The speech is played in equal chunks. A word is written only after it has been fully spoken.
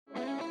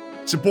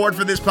Support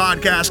for this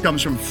podcast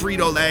comes from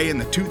Frito-Lay in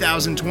the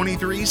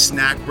 2023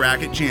 Snack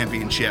Bracket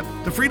Championship.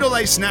 The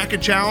Frito-Lay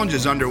Snack-It Challenge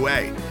is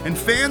underway, and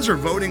fans are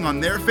voting on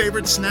their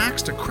favorite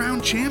snacks to crown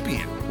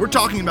champion. We're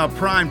talking about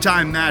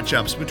prime-time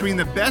matchups between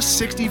the best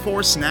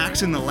 64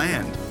 snacks in the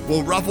land.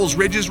 Will Ruffles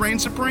Ridges reign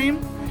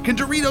supreme? Can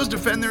Doritos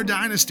defend their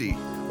dynasty?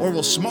 Or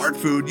will Smart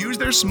Food use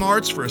their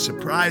smarts for a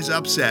surprise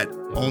upset?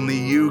 Only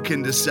you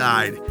can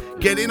decide.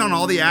 Get in on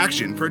all the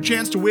action for a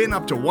chance to win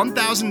up to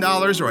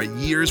 $1,000 or a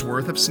year's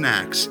worth of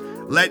snacks.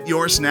 Let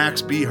your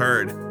snacks be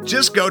heard.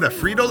 Just go to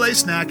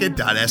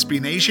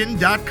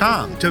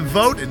fritolaysnacket.sbnation.com to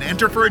vote and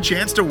enter for a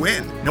chance to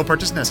win. No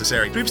purchase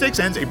necessary. Sweepstakes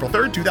ends April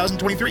 3rd,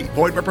 2023.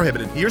 Void where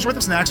prohibited. Year's worth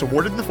of snacks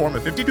awarded in the form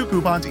of 52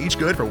 coupons, each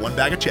good for one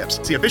bag of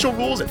chips. See official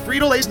rules at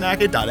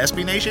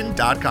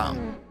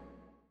fritolaysnacket.sbnation.com.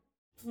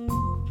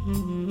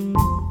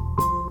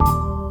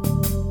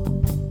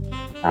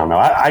 I don't know.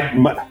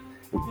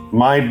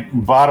 My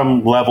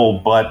bottom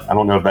level butt. I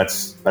don't know if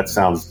that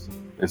sounds.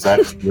 Is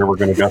that where we're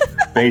going to go?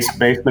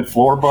 Basement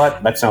floor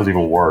butt. That sounds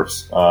even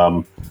worse.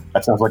 That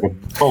sounds like a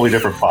totally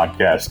different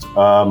podcast.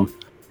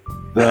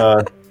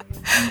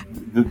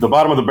 The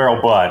bottom of the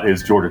barrel butt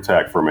is Georgia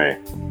Tech for me.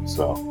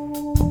 So.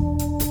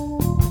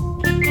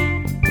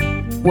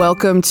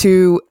 Welcome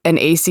to an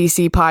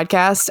ACC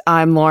podcast.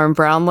 I'm Lauren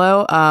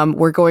Brownlow.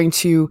 We're going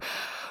to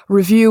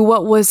review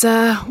what was,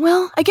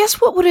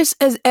 what is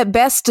at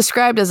best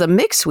described as a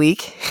mixed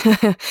week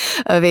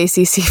of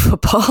ACC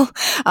football.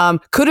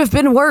 Could have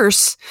been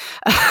worse.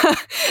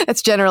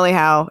 That's generally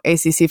how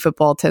ACC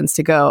football tends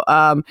to go.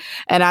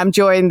 And I'm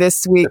joined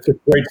this week. That's a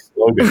great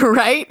slogan.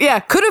 Right? Yeah,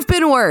 could have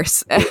been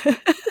worse.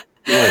 I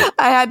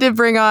had to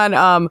bring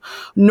on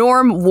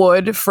Norm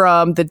Wood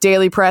from the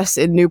Daily Press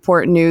in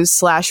Newport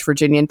News /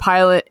 Virginian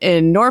Pilot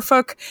in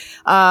Norfolk.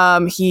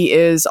 He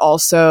is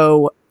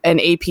also an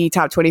AP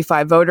top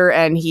 25 voter,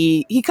 and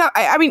you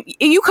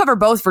cover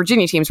both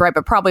Virginia teams, right?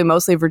 But probably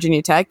mostly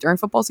Virginia Tech during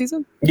football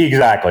season.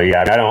 Exactly.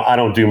 Yeah, I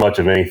don't do much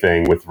of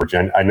anything with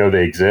Virginia. I know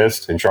they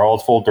exist in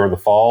Charlottesville during the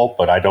fall,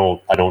 but I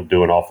don't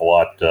do an awful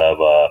lot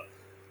of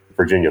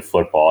Virginia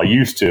football. I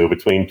used to.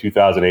 Between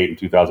 2008 and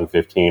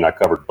 2015, I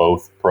covered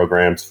both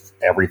programs,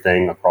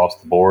 everything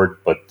across the board.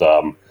 But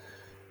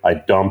I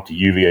dumped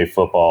UVA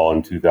football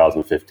in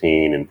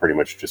 2015 and pretty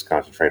much just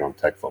concentrate on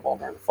Tech football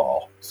during the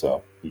fall.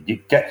 So you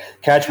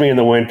catch me in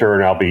the winter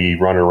and I'll be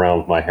running around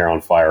with my hair on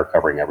fire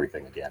covering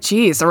everything again.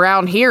 Jeez,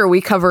 around here we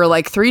cover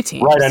like 3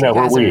 teams. Right, I know.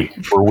 We're weak.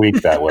 We're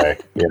weak that way.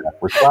 Yeah,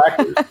 we're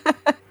slackers.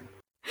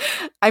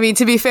 I mean,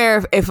 to be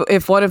fair,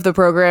 if one of the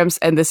programs,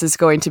 and this is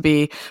going to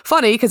be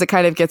funny because it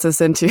kind of gets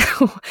us into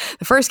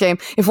the first game,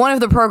 if one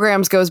of the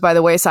programs goes by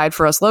the wayside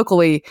for us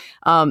locally,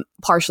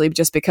 partially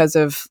just because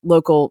of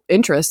local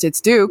interest,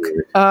 it's Duke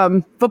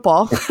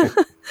football.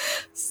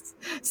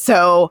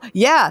 So,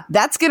 yeah,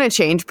 that's going to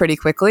change pretty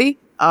quickly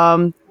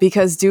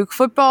because Duke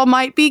football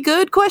might be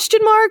good, ?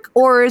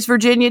 Or is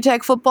Virginia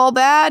Tech football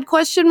bad, ?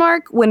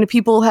 When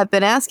people have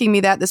been asking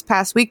me that this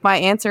past week, my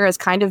answer has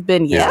kind of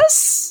been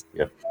yes.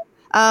 Yep.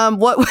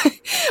 What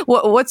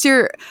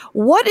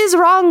is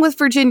wrong with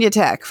Virginia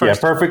Tech?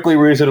 First? Yeah, perfectly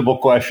reasonable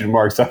question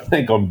marks, I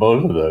think, on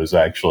both of those,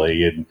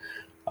 actually. And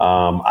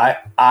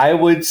I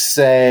would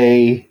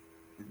say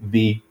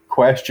the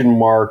question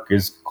mark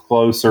is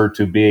closer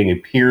to being a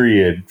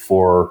period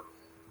for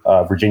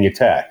Virginia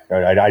Tech.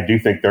 I do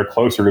think they're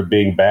closer to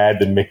being bad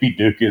than maybe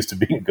Duke is to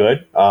being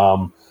good.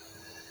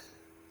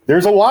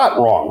 There's a lot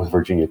wrong with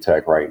Virginia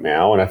Tech right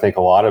now, and I think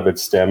a lot of it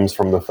stems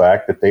from the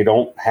fact that they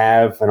don't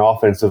have an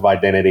offensive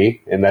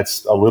identity, and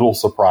that's a little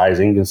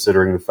surprising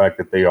considering the fact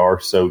that they are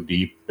so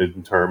deep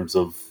in terms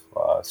of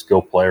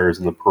skill players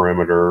in the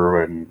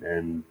perimeter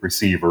and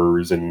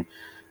receivers, and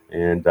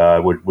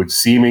would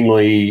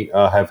seemingly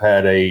have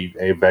had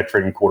a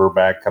veteran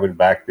quarterback coming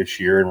back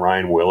this year in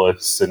Ryan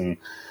Willis, and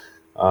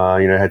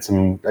had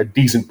some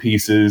decent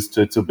pieces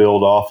to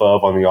build off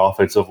of on the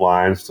offensive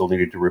line. Still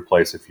needed to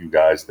replace a few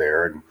guys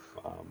there, and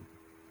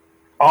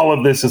all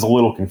of this is a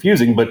little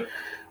confusing. But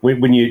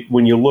when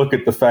you look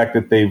at the fact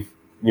that they're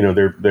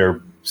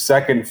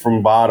second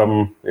from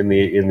bottom in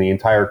the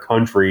entire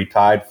country,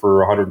 tied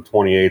for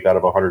 128th out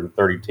of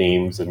 130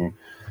 teams, and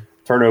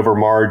turnover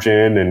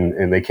margin,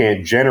 and they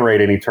can't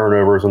generate any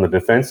turnovers on the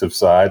defensive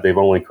side. They've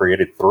only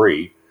created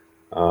 3.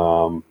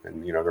 And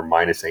they're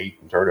 -8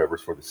 in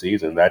turnovers for the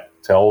season. That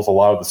tells a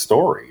lot of the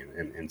story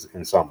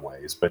in some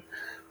ways, but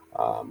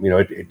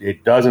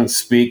it doesn't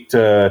speak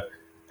to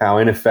how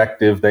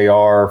ineffective they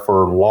are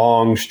for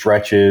long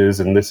stretches.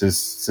 And this is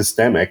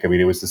systemic. I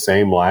mean, it was the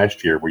same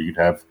last year where you'd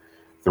have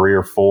 3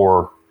 or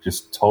 4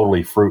 just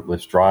totally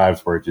fruitless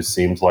drives where it just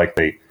seems like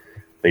they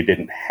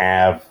didn't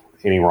have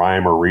any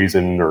rhyme or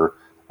reason, or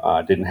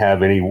didn't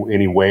have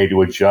any way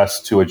to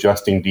adjust to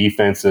adjusting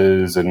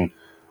defenses, and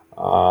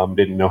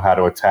didn't know how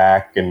to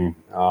attack, and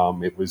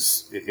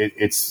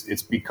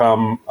it's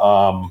become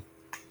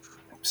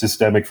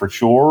systemic for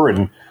sure,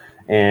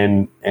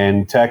 and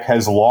Tech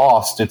has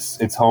lost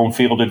its home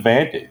field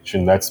advantage,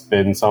 and that's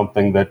been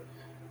something that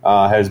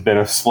has been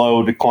a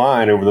slow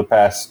decline over the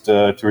past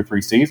 2 or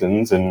 3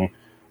 seasons, and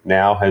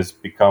now has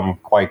become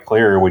quite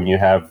clear when you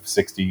have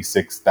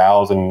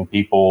 66,000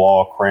 people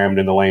all crammed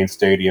in the Lane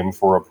Stadium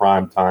for a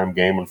primetime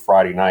game on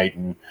Friday night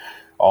and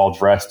all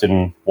dressed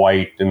in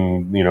white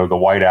and, the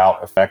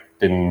whiteout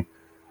effect. And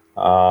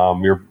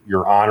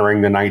you're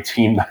honoring the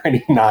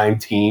 1999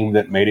 team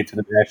that made it to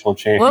the national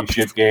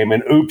championship game.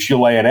 And oops, you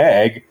lay an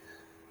egg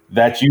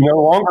that you no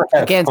longer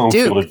have home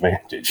field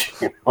advantage.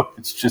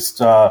 It's just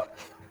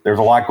there's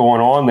a lot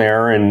going on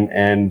there.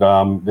 And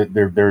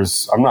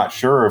there's I'm not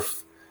sure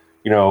if,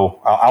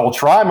 I will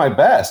try my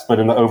best, but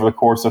over the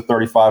course of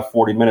 35,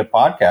 40-minute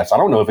podcasts, I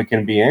don't know if it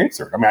can be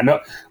answered. I mean, I know.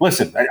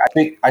 Listen,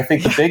 I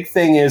think the big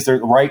thing is that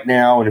right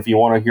now, and if you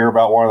want to hear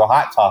about one of the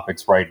hot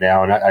topics right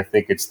now, and I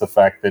think it's the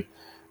fact that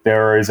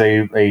there is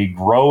a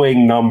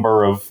growing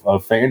number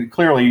of fans.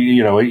 Clearly,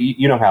 you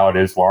know how it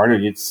is,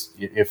 Lauren. It's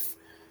if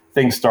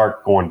things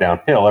start going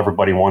downhill,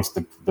 everybody wants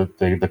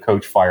the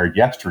coach fired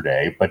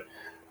yesterday. But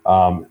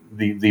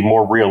the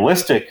more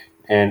realistic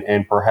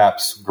and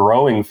perhaps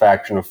growing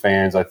faction of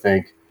fans, I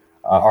think,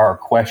 are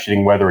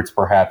questioning whether it's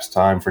perhaps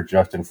time for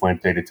Justin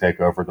Fuente to take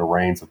over the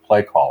reins of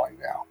play calling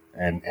now.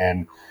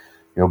 And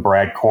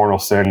Brad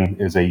Cornelson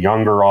is a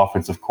younger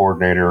offensive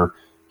coordinator.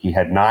 He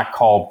had not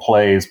called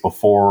plays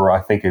before,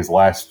 I think, his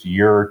last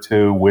year or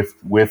two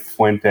with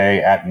Fuente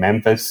at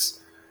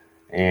Memphis.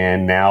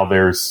 And now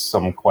there's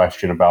some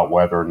question about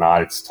whether or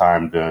not it's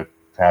time to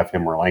have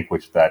him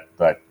relinquish that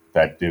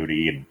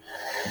duty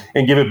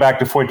and give it back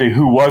to Fuente,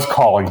 who was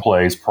calling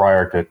plays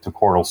prior to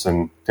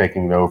Cornelson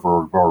taking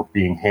over or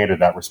being handed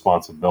that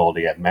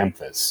responsibility at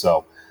Memphis.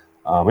 So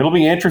it'll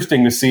be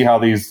interesting to see how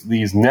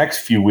these next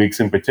few weeks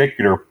in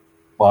particular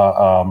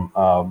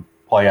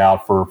play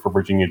out for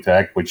Virginia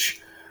Tech,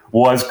 which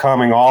was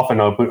coming off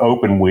an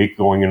open week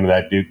going into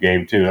that Duke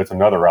game too. That's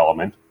another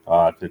element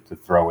to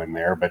throw in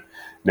there. But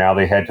now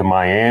they head to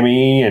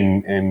Miami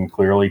and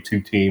clearly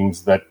two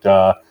teams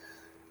that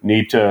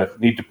need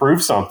to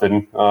prove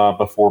something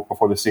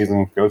before the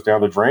season goes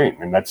down the drain.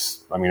 And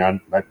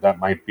that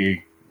might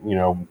be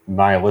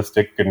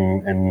nihilistic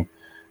and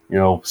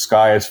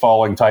sky is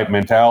falling type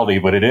mentality,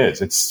 but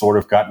it's sort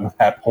of gotten to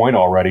that point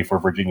already for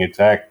Virginia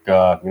Tech,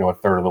 a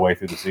third of the way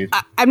through the season.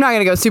 I'm not going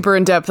to go super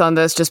in depth on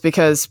this just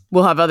because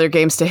we'll have other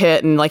games to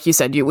hit. And like you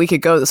said, we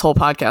could go this whole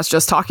podcast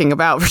just talking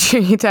about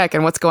Virginia Tech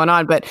and what's going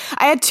on. But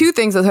I had two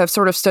things that have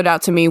sort of stood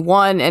out to me.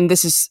 One, and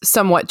this is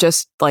somewhat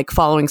just like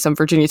following some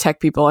Virginia Tech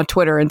people on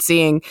Twitter and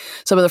seeing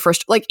some of the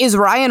first, is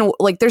Ryan,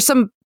 there's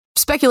some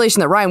speculation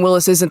that Ryan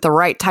Willis isn't the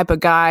right type of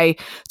guy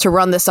to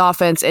run this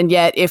offense. And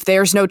yet if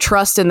there's no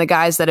trust in the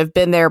guys that have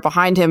been there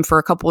behind him for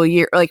a couple of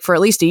years, for at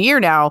least a year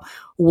now,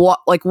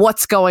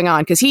 what's going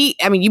on? Because you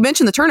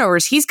mentioned the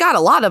turnovers. He's got a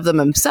lot of them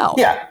himself.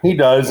 Yeah, he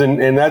does.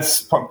 And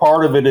that's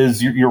part of it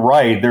is you're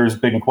right. There's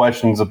been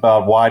questions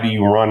about why do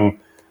you run,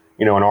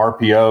 an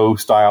RPO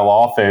style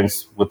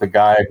offense with a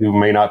guy who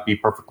may not be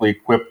perfectly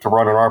equipped to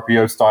run an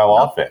RPO style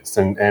offense.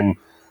 And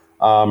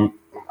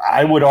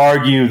I would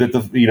argue that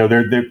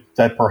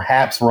that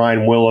perhaps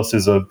Ryan Willis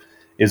is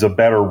a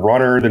better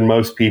runner than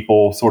most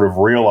people sort of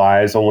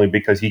realize, only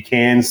because he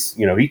can,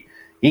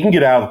 he can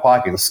get out of the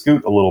pocket and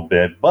scoot a little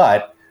bit,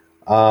 but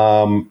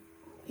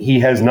he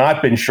has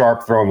not been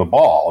sharp throwing the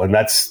ball, and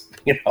that's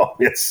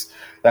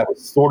that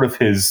was sort of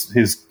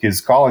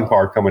his calling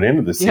card coming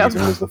into the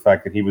season was the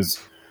fact that he was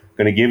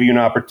going to give you an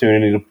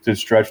opportunity to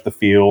stretch the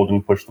field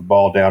and push the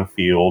ball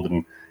downfield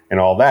and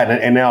all that.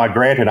 And now,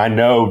 granted, I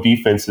know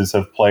defenses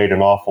have played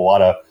an awful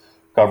lot of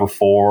cover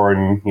four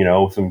and,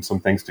 some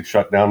things to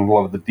shut down a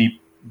lot of the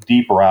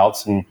deep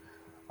routes. And,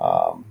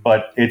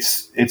 but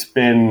it's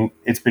been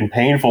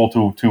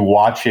painful to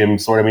watch him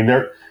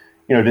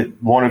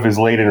one of his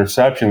late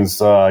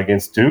interceptions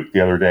against Duke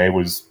the other day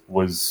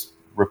was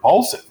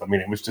repulsive.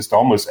 It was just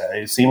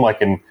it seemed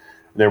like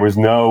there was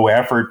no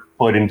effort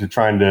put into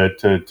trying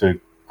to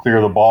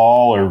clear the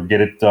ball or get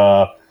it,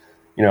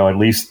 at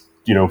least,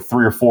 3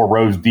 or 4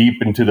 rows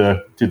deep into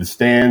the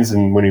stands,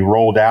 and when he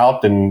rolled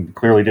out, and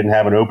clearly didn't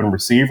have an open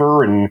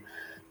receiver, and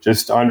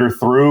just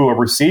underthrew a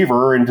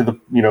receiver into the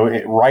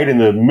right in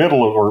the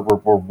middle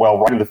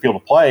right in the field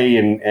of play,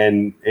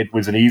 and it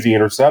was an easy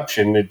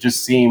interception. It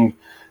just seemed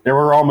there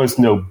were almost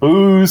no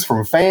boos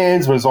from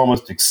fans. It was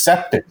almost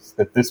acceptance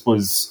that this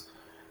was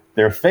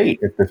their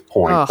fate at this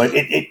point. Oh. But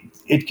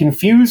it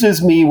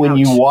confuses me when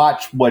you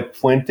watch what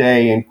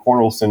Fuente and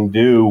Cornelson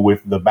do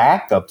with the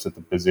backups at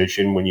the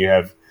position when you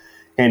have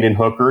Hendon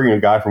Hooker, a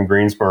guy from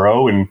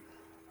Greensboro, and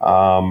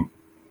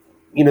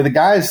the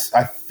guys.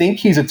 I think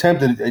he's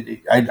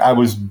attempted.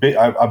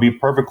 I'll be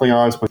perfectly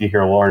honest with you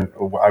here, Lauren.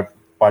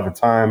 By the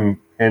time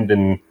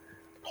Hendon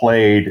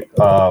played,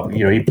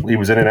 he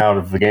was in and out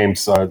of the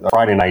games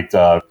Friday night,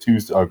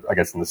 Tuesday, I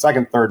guess in the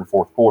second, third, and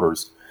fourth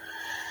quarters.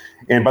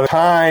 And by the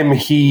time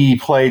he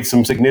played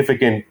some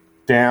significant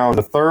down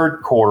the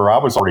third quarter, I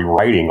was already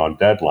writing on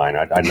deadline.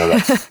 I know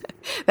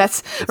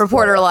that's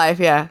reporter life,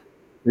 yeah.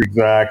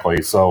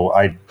 Exactly. So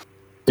I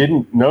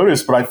didn't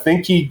notice, but I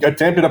think he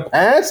attempted a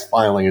pass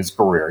finally in his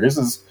career. This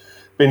has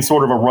been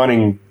sort of a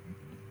running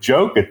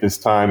joke at this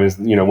time is,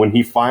 when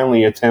he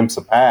finally attempts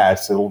a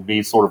pass, it'll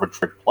be sort of a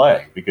trick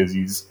play because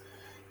he's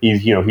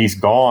he's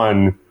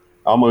gone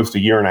almost a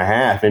year and a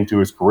half into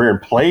his career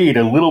and played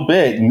a little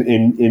bit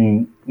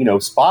in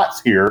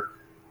spots here,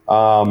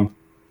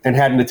 and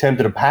hadn't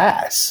attempted a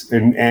pass.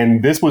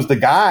 And this was the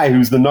guy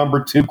who's the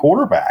number 2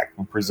 quarterback,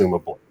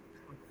 presumably.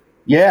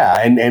 Yeah,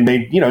 and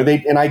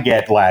they and I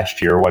get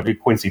last year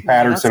Quincy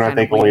Patterson I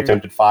think only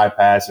attempted 5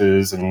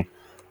 passes, and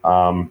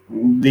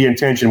the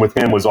intention with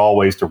him was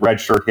always to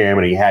redshirt him,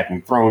 and he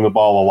hadn't thrown the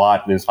ball a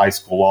lot in his high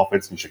school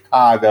offense in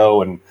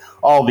Chicago, and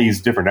all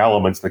these different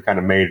elements that kind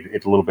of made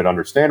it a little bit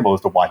understandable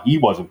as to why he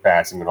wasn't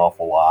passing an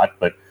awful lot.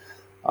 But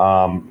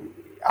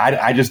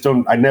I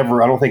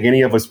don't think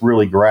any of us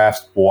really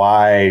grasped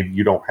why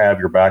you don't have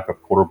your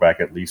backup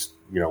quarterback at least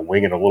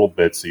wing it a little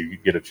bit so you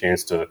get a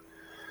chance to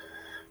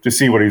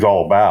see what he's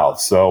all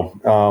about.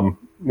 So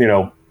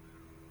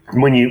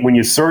when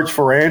you search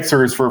for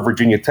answers for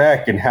Virginia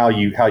Tech and how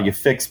you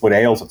fix what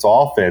ails its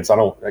offense,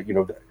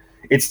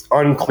 it's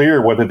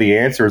unclear whether the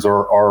answers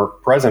are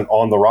present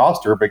on the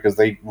roster because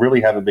they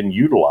really haven't been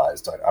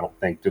utilized. I don't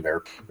think to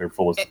their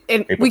fullest.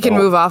 And we can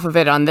move off of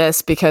it on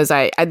this because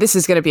this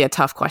is going to be a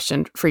tough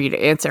question for you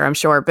to answer, I'm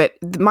sure. But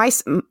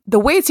the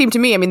way it seemed to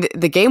me, I mean,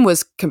 the game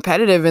was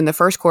competitive in the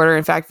first quarter.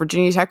 In fact,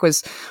 Virginia Tech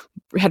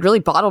had really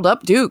bottled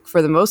up Duke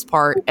for the most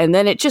part, and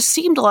then it just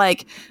seemed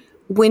like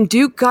when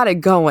Duke got it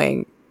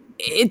going.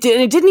 It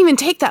didn't even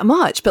take that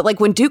much, but like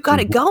when Duke got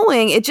it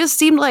going, it just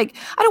seemed like,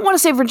 I don't want to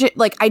say Virginia,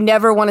 like I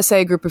never want to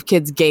say a group of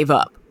kids gave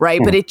up,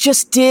 right? But it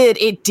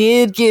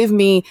did give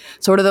me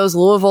sort of those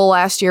Louisville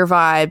last year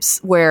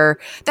vibes where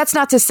that's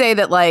not to say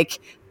that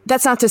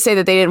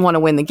they didn't want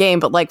to win the game,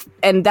 but like,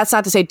 and that's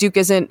not to say Duke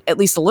isn't at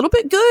least a little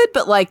bit good,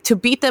 but like to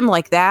beat them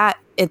like that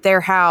at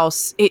their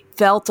house, it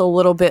felt a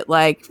little bit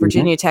like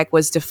Virginia Tech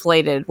was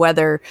deflated.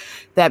 Whether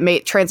that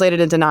translated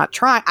into not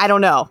trying, I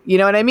don't know. You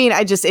know what I mean?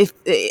 I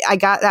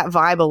got that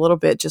vibe a little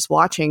bit just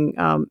watching,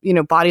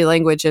 body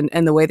language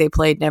and the way they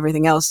played and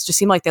everything else. Just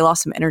seemed like they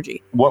lost some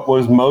energy. What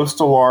was most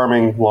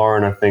alarming,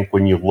 Lauren, I think,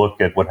 when you look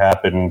at what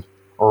happened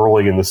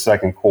early in the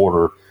second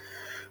quarter,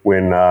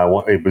 when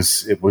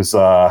it was.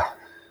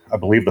 I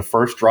believe the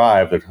first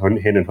drive that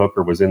Hendon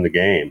Hooker was in the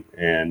game,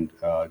 and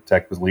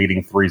Tech was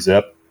leading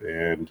 3-0,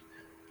 and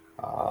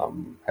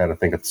had, I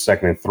think, a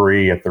 2nd and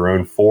 3 at their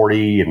own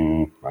 40,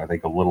 and I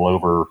think a little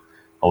over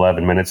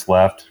 11 minutes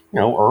left.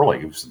 Early.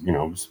 It was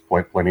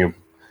plenty of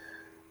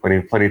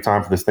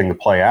time for this thing to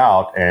play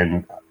out.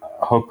 And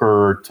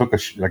Hooker took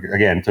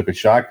a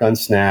shotgun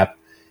snap,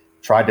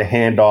 tried to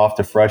hand off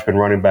to freshman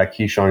running back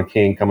Keyshawn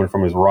King coming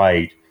from his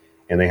right,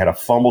 and they had a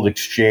fumbled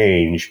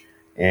exchange.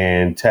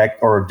 And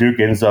Duke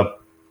ends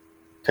up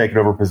taking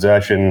over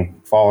possession,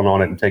 falling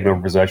on it and taking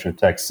over possession of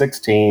Tech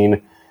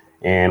 16.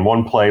 And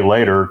one play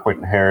later,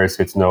 Quentin Harris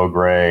hits Noah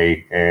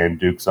Gray, and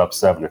Duke's up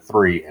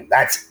 7-3. And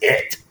that's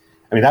it.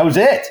 I mean, that was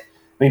it.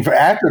 I mean,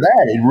 after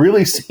that, it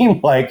really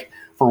seemed like,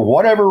 for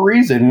whatever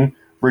reason,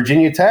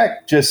 Virginia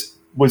Tech just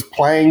was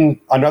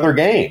playing another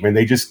game. And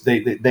they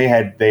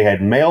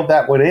had mailed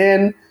that one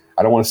in.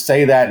 I don't want to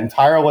say that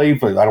entirely,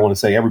 but I don't want to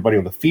say everybody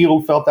on the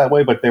field felt that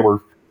way, but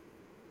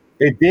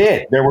it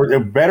did. They were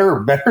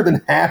better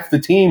than half the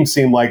team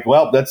seemed like,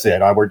 well, that's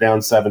it. We're down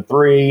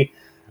 7-3.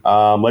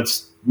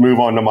 Let's move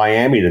on to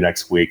Miami the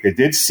next week. It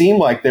did seem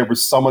like there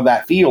was some of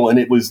that feel, and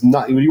it was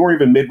not. You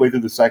weren't even midway through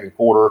the second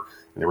quarter,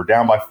 and they were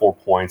down by 4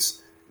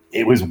 points.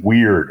 It was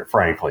weird,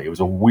 frankly. It was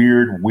a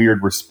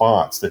weird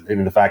response.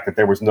 And the fact that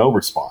there was no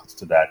response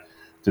to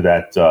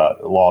that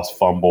lost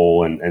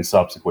fumble and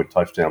subsequent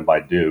touchdown by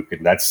Duke,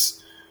 and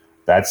that's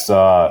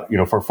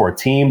for a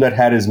team that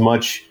had as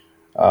much.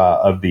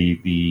 Of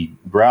the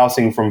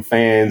grousing from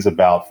fans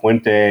about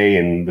Fuente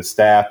and the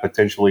staff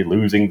potentially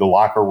losing the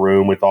locker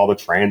room with all the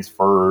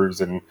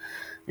transfers and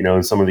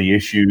some of the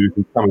issues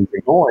and coming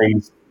and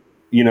goings,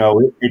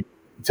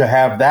 to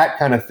have that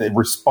kind of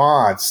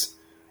response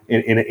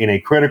in a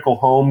critical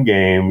home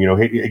game.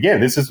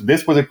 Again, this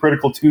was a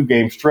critical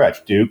 2-game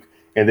stretch. Duke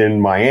and then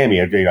Miami,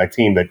 a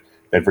team that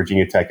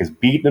Virginia Tech has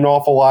beaten an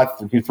awful lot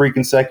 3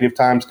 consecutive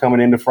times coming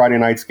into Friday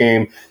night's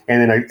game,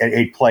 and then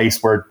a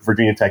place where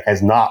Virginia Tech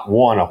has not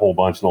won a whole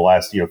bunch in the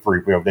last 3.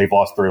 They've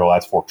lost 3 of the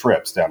last 4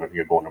 trips down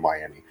going to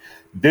Miami.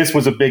 This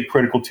was a big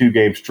critical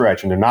 2-game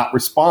stretch, and to not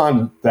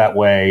respond that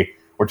way,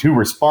 or to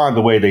respond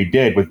the way they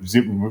did with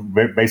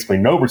basically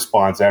no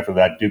response after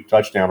that Duke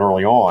touchdown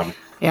early on.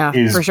 Yeah,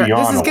 for sure.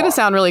 This is going to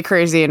sound really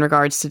crazy in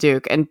regards to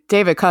Duke and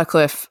David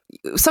Cutcliffe.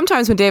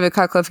 Sometimes when David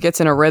Cutcliffe gets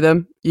in a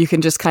rhythm, you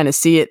can just kind of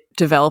see it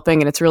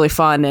developing, and it's really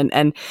fun.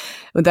 And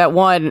with the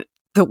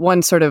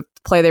one sort of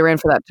play they ran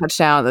for that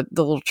touchdown,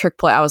 the little trick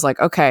play, I was like,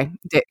 okay,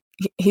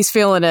 he's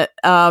feeling it.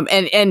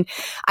 And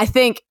I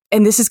think,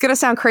 and this is going to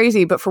sound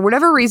crazy, but for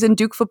whatever reason,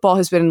 Duke football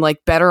has been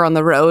like better on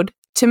the road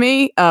to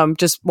me.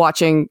 Just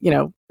watching,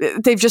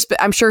 they've just been,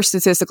 I'm sure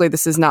statistically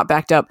this is not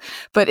backed up,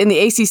 but in the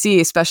ACC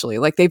especially,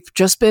 like they've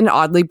just been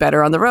oddly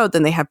better on the road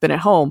than they have been at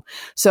home.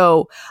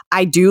 So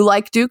I do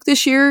like Duke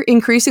this year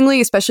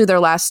increasingly, especially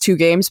their last 2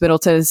 games, Middle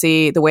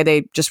Tennessee, the way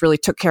they just really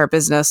took care of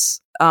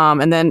business.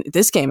 And then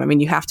this game, I mean,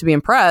 you have to be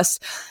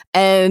impressed.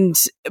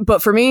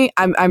 But for me,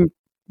 I'm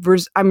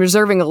I'm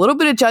reserving a little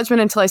bit of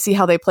judgment until I see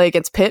how they play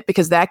against Pitt,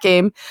 because that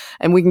game,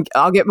 and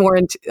I'll get more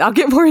into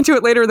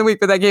it later in the week,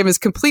 but that game is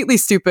completely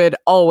stupid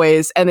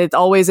always, and it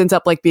always ends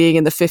up like being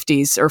in the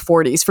 50s or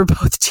 40s for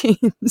both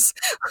teams.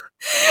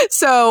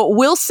 So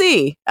we'll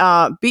see.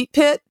 Beat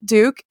Pitt,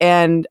 Duke,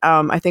 and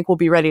I think we'll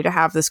be ready to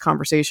have this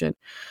conversation.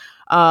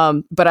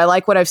 But I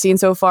like what I've seen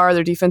so far.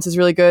 Their defense is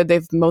really good.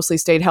 They've mostly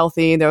stayed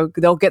healthy.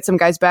 They'll get some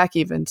guys back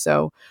even.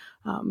 So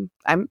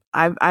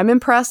I'm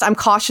impressed. I'm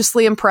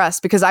cautiously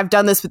impressed, because I've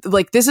done this with,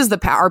 like, this is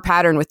our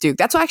pattern with Duke.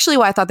 That's actually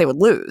why I thought they would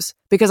lose,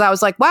 because I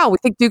was like, wow, we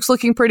think Duke's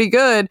looking pretty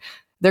good.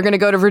 They're going to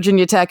go to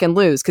Virginia Tech and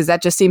lose, because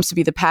that just seems to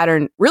be the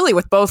pattern really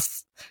with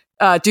both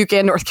Duke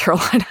and North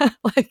Carolina.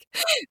 Like,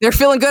 they're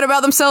feeling good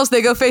about themselves.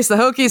 They go face the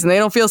Hokies and they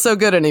don't feel so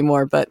good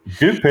anymore. But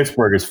Duke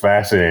Pittsburgh is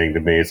fascinating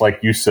to me. It's like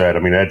you said. I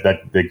mean,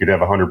 that they could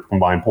have 100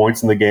 combined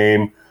points in the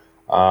game.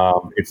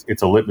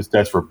 It's a litmus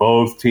test for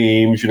both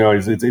teams.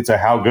 It's a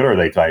how good are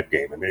they type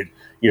game. I mean,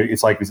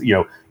 it's like,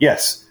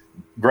 yes,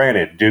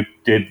 granted, Duke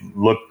did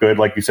look good,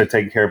 like you said,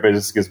 taking care of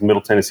business against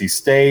Middle Tennessee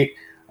State.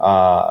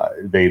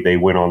 They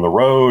went on the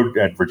road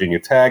at Virginia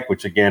Tech,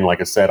 which, again, like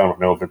I said, I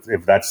don't know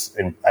if that's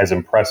as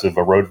impressive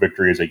a road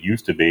victory as it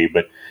used to be,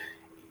 but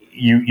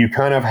you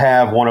kind of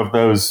have one of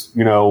those,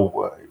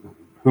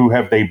 who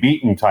have they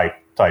beaten type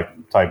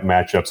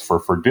matchups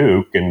for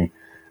Duke, and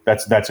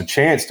that's a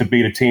chance to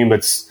beat a team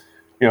that's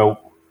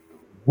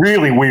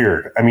really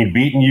weird. I mean,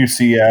 beating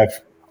UCF,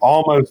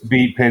 almost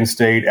beat Penn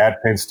State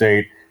at Penn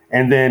State,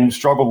 and then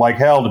struggled like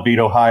hell to beat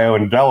Ohio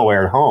and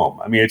Delaware at home.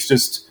 I mean, it's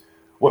just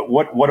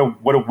what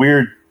a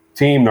weird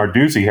team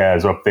Narduzzi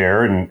has up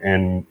there,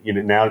 and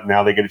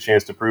now they get a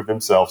chance to prove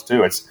themselves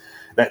too. It's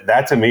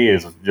that to me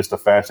is just a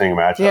fascinating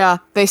matchup. Yeah,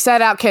 they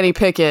sat out Kenny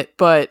Pickett,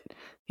 but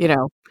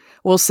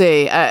we'll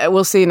see.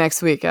 We'll see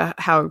next week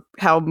how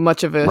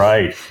much of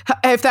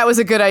if that was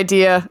a good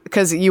idea,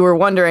 because you were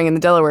wondering in the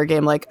Delaware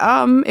game, like,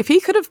 if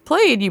he could have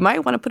played, you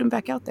might want to put him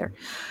back out there.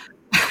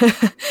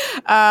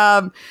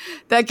 That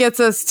gets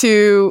us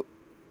to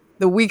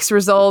the week's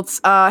results.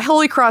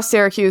 Holy Cross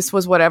Syracuse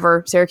was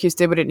whatever. Syracuse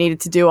did what it needed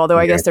to do, although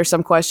I guess there's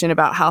some question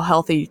about how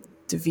healthy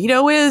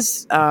DeVito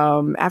is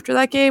after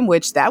that game,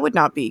 which that would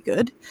not be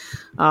good.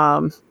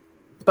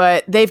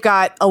 But they've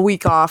got a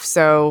week off,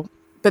 so...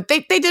 But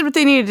they did what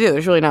they needed to do.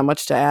 There's really not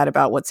much to add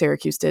about what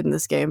Syracuse did in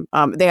this game.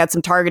 They had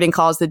some targeting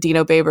calls that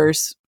Dino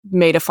Babers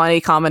made a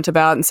funny comment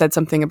about and said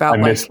something about.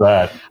 I missed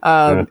that.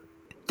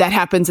 That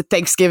happens at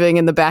Thanksgiving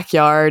in the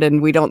backyard,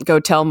 and we don't go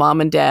tell mom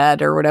and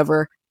dad or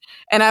whatever.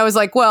 And I was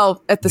like,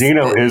 well,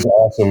 Dino is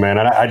awesome, man.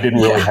 I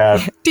didn't really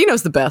have.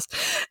 Dino's the best.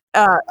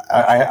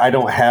 I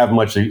don't have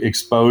much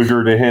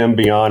exposure to him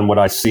beyond what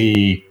I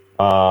see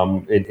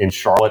in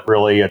Charlotte,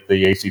 really, at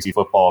the ACC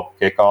football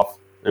kickoff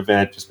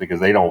event, just because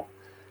they don't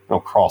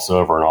cross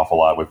over an awful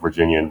lot with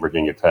Virginia and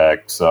Virginia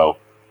Tech. So,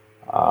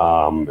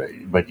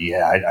 but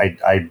yeah,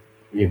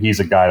 he's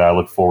a guy that I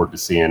look forward to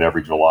seeing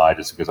every July,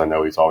 just because I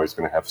know he's always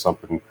going to have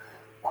something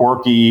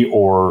quirky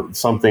or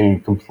something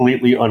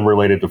completely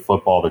unrelated to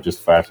football that just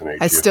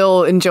fascinates you. I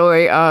still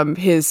enjoy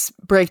his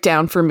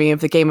breakdown for me of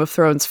the Game of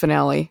Thrones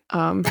finale.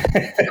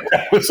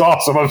 That was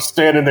awesome. I was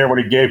standing there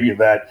when he gave you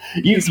that.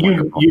 You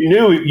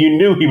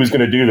knew he was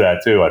going to do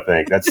that too. I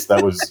think that's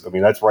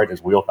right in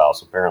his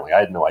wheelhouse. Apparently,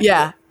 I had no idea.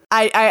 Yeah.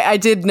 I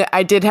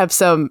did have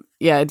some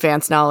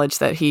advanced knowledge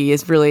that he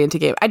is really into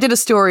game. I did a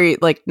story,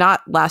 like,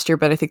 not last year,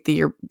 but I think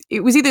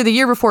it was either the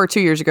year before or 2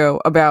 years ago,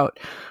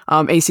 about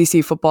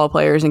ACC football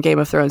players and Game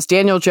of Thrones.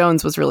 Daniel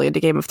Jones was really into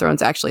Game of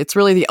Thrones, actually. It's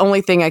really the only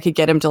thing I could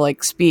get him to,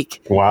 like,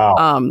 speak.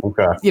 Wow.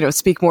 Okay.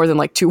 Speak more than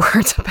like 2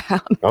 words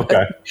about.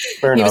 Okay.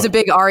 Fair enough. He was a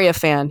big Arya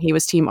fan. He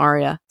was Team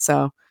Arya.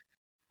 So,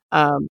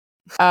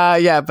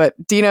 but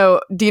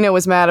Dino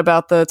was mad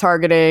about the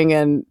targeting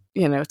and,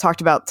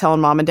 talked about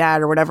telling mom and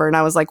dad or whatever. And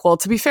I was like, well,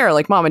 to be fair,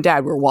 like, mom and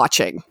dad were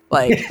watching.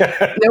 Like,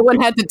 no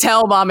one had to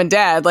tell mom and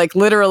dad. Like,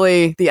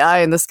 literally, the eye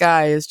in the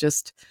sky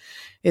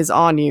is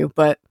on you.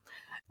 But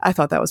I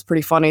thought that was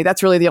pretty funny.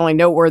 That's really the only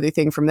noteworthy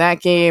thing from that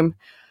game.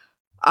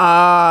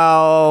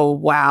 Oh,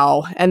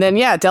 wow. And then,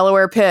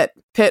 Delaware Pitt.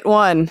 Pitt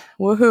won.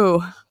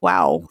 Woohoo.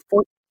 Wow.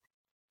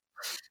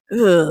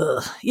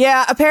 Ugh.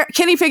 Yeah,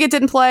 Kenny Pickett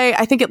didn't play.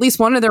 I think at least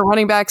one of their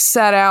running backs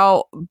sat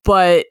out,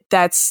 but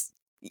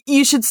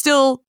you should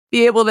still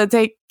be able to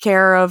take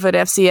care of an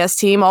FCS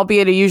team,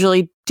 albeit a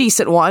usually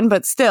decent one,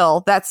 but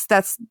still,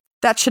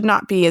 that should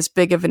not be as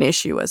big of an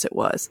issue as it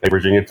was.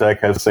 Virginia Tech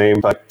has the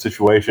same type of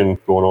situation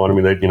going on. I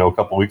mean, they, a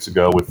couple of weeks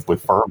aago with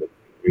Furman,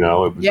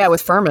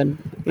 with Furman.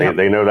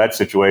 They know that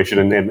situation,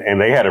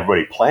 and they had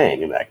everybody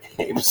playing in that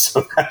game,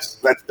 so that's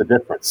the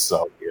difference.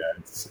 So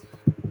it's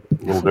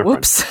a little different.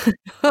 Whoops!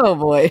 Oh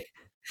boy,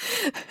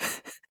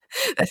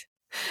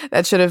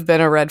 that should have been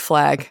a red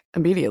flag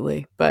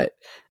immediately, but.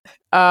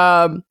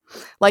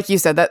 Like you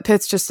said, that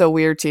Pitt's just a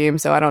weird team,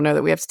 so I don't know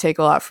that we have to take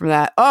a lot from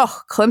that.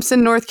 Oh,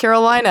 Clemson, North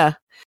Carolina.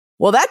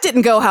 Well, that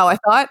didn't go how I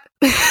thought.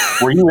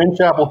 Were you in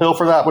Chapel Hill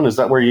for that one? Is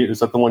that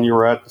the one you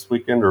were at this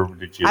weekend, or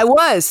did you? I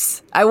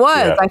was.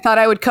 Yeah. I thought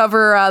I would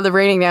cover the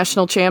reigning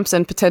national champs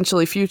and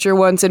potentially future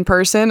ones in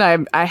person.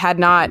 I had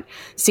not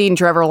seen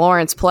Trevor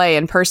Lawrence play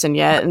in person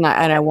yet, and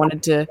I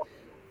wanted to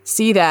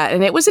see that.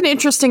 And it was an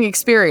interesting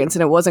experience,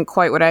 and it wasn't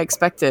quite what I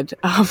expected.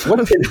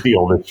 What's his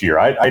deal this year?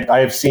 I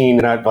have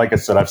seen, and like I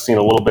said, I've seen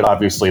a little bit.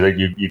 Obviously, that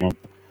you can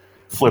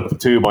flip the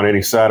tube on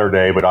any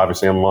Saturday, but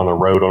obviously I'm on the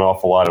road an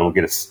awful lot and we'll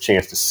get a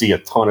chance to see a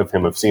ton of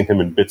him. I've seen him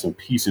in bits and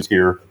pieces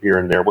here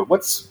and there. But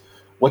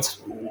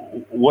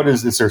what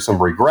is there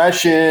some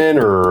regression,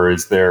 or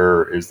is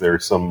there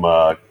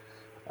some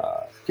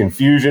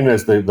confusion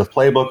as the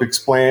playbook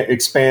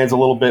expands a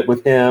little bit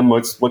with him?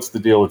 What's the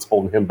deal that's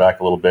holding him back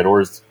a little bit,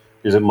 or is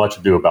it much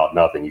ado about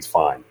nothing? He's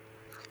fine.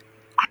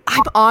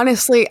 I'm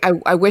honestly,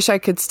 I wish I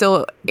could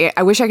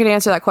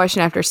answer that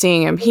question after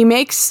seeing him. He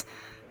makes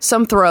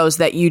some throws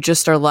that you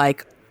just are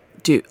like,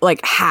 dude,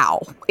 like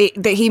how?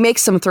 He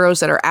makes some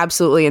throws that are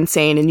absolutely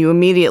insane, and you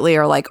immediately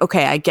are like,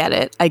 okay, I get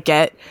it. I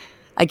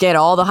get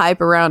all the hype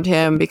around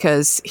him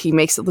because he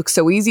makes it look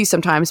so easy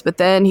sometimes, but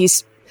then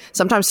he's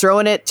sometimes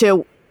throwing it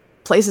to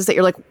places that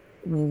you're like,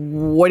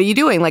 what are you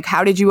doing? Like,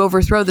 how did you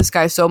overthrow this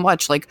guy so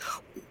much? Like,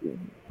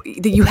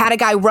 you had a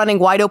guy running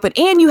wide open,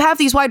 and you have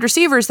these wide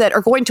receivers that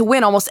are going to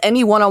win almost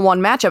any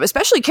one-on-one matchup,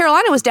 especially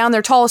Carolina was down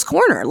their tallest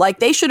corner. Like,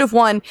 they should have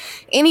won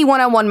any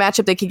one-on-one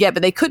matchup they could get,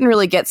 but they couldn't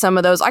really get some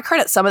of those. I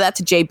credit some of that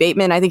to Jay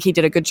Bateman. I think he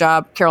did a good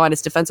job,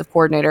 Carolina's defensive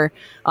coordinator,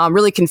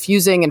 really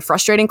confusing and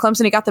frustrating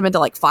Clemson. He got them into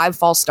like 5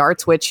 false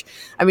starts, which,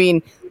 I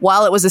mean,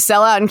 while it was a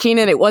sellout in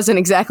Keenan, it wasn't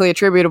exactly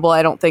attributable,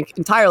 I don't think,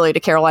 entirely to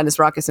Carolina's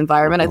raucous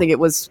environment. I think it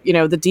was,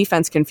 the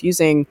defense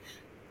confusing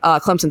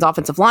Clemson's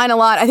offensive line a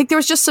lot. I think there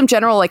was just some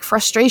general like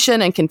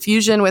frustration and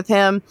confusion with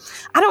him.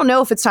 I don't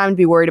know if it's time to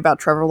be worried about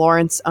Trevor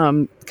Lawrence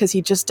because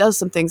he just does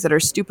some things that are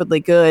stupidly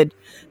good.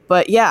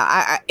 But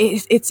yeah,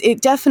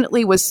 it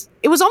definitely was.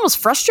 It was almost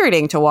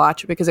frustrating to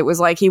watch because it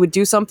was like he would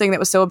do something that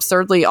was so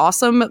absurdly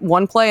awesome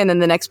one play, and then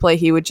the next play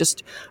he would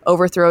just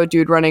overthrow a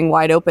dude running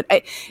wide open.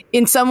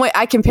 In some way,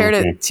 I compared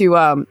it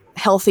to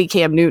healthy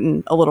Cam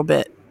Newton a little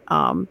bit.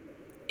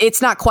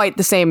 It's not quite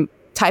the same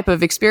type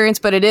of experience,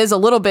 but it is a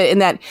little bit in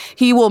that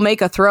he will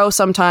make a throw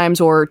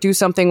sometimes or do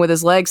something with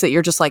his legs that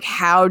you're just like,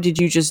 how did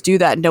you just do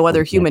that? No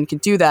other human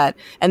could do that.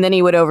 And then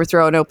he would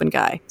overthrow an open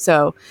guy.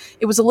 So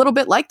it was a little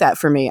bit like that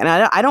for me. And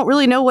I don't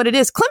really know what it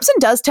is. Clemson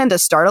does tend to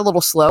start a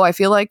little slow, I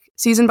feel like,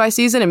 season by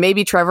season. And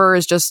maybe Trevor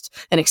is just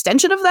an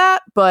extension of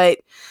that. But,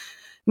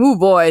 oh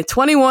boy,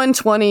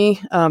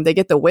 21-20. They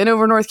get the win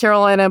over North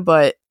Carolina.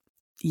 But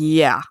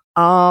yeah.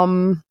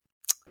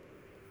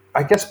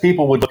 I guess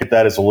people would look at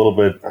that as a little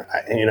bit,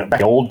 back in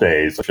the old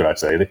days, should I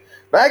say,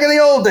 back in the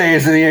old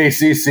days of the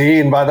ACC,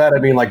 and by that I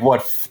mean 3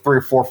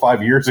 or 4 or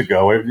 5 years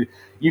ago,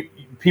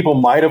 people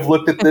might have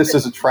looked at this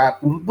as a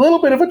little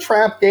bit of a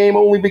trap game,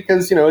 only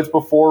because it's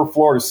before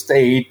Florida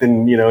State,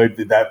 and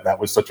that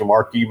was such a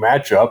marquee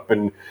matchup, but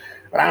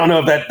I don't know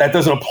if that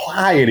doesn't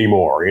apply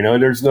anymore.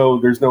 There's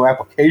no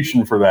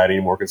application for that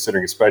anymore,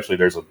 considering especially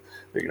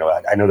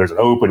I know there's an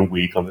open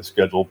week on the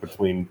schedule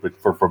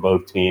for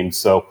both teams.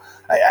 So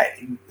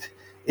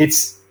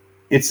it's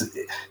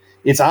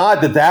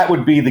odd that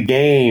would be the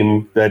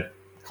game that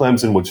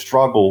Clemson would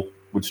struggle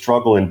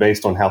in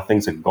based on how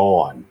things had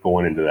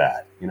going into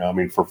that.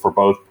 For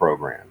both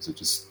programs, it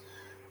just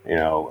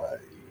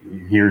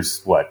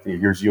here's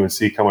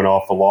UNC coming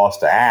off the loss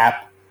to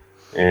App.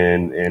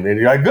 And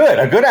a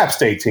good App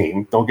State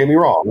team. Don't get me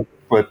wrong,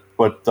 but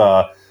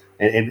now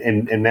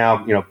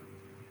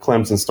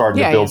Clemson's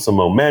starting to build some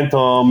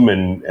momentum,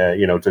 and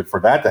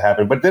for that to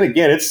happen. But then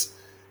again, it's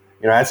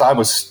as I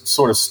was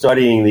sort of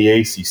studying the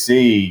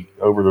ACC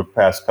over the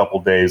past couple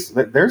of days,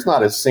 there's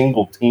not a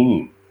single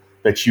team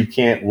that you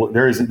can't.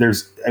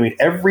 There's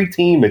every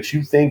team that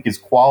you think is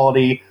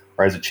quality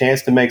or has a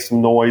chance to make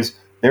some noise,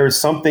 there is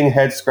something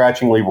head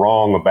scratchingly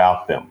wrong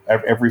about them.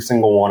 Every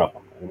single one of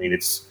them.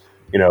 It's.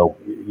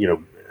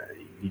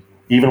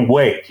 Even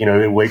Wake,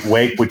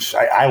 Wake, which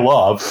I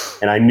love,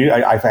 and I knew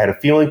I've had a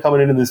feeling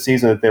coming into this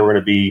season that they were going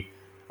to be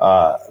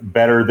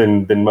better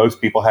than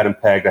most people had them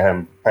pegged. I had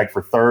them pegged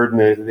for third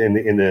in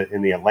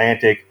the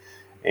Atlantic,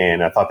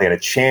 and I thought they had a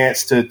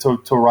chance to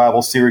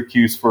rival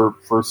Syracuse for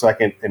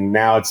second. And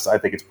now I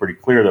think it's pretty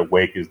clear that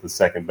Wake is the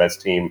second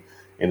best team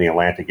in the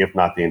Atlantic, if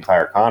not the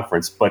entire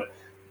conference. But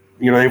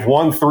they've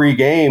won 3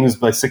 games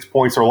by 6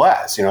 points or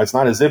less. It's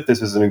not as if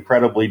this is an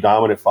incredibly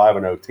dominant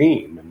 5-0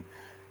 team. And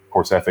of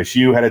course,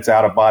 FSU had its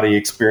out-of-body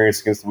experience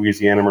against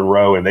Louisiana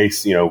Monroe, and they,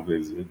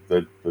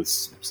 the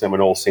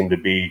Seminoles seemed to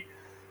be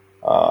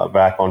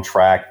back on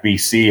track.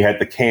 BC had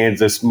the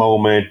Kansas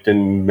moment,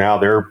 and now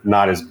they're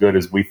not as good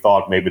as we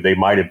thought maybe they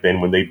might have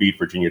been when they beat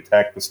Virginia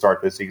Tech to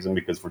start this season,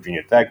 because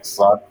Virginia Tech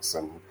sucks.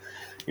 And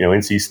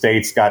NC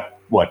State's got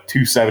 2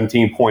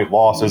 17-point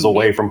losses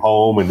away from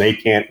home, and they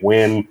can't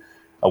win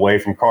away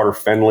from Carter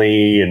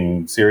Finley,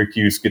 and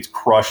Syracuse gets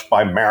crushed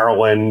by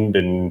Maryland,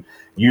 and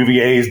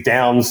UVA's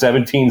down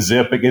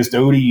 17-zip against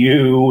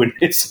ODU, and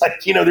it's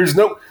like there's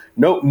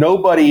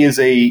nobody is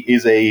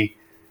a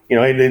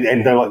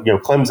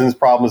Clemson's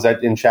problem is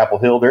that in Chapel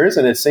Hill, there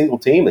isn't a single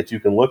team that you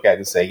can look at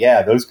and say,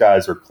 yeah, those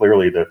guys are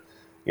clearly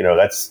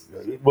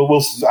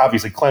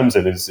obviously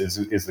Clemson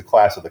is the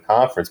class of the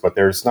conference, but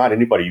there's not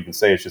anybody you can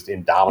say it's just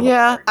indomitable.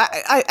 Yeah,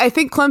 I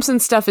think Clemson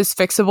stuff is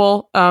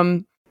fixable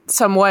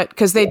somewhat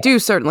because they do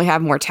certainly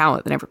have more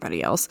talent than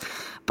everybody else,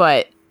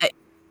 but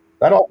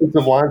that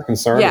offensive line's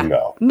concerning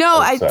though.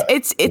 No,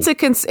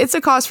 it's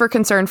a cause for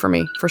concern for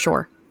me for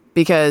sure.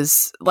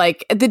 Because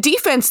like the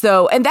defense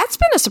though, and that's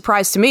been a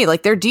surprise to me,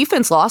 like their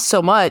defense lost so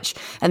much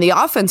and the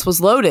offense was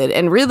loaded.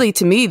 And really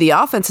to me, the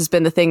offense has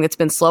been the thing that's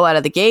been slow out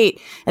of the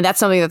gate. And that's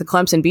something that the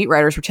Clemson beat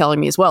writers were telling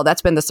me as well.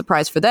 That's been the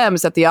surprise for them,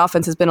 is that the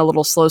offense has been a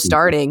little slow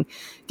starting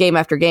game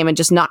after game and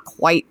just not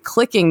quite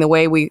clicking the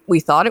way we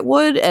thought it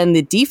would. And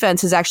the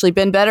defense has actually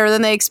been better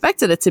than they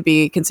expected it to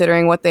be,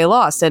 considering what they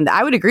lost. And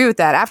I would agree with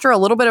that. After a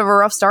little bit of a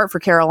rough start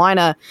for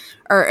Carolina,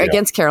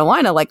 against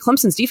Carolina, like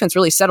Clemson's defense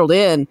really settled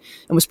in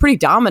and was pretty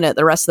dominant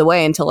the rest of the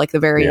way until like the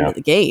very end of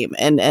the game.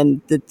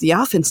 And the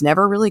offense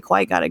never really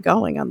quite got it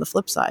going on the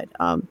flip side.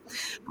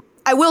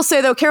 I will say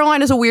though,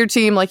 Carolina's a weird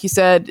team. Like you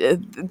said,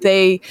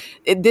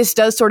 this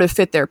does sort of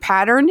fit their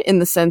pattern in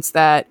the sense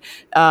that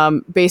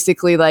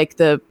basically like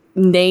the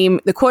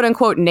quote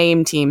unquote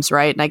name teams,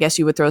 right? And I guess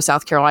you would throw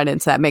South Carolina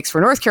into that mix for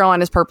North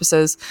Carolina's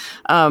purposes.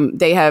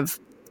 They have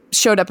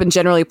showed up and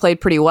generally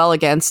played pretty well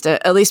against,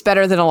 at least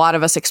better than a lot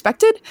of us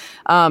expected.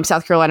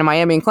 South Carolina,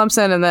 Miami, and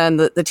Clemson, and then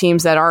the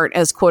teams that aren't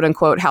as quote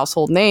unquote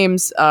household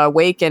names,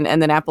 Wake and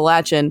then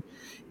Appalachian,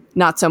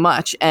 not so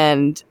much.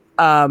 And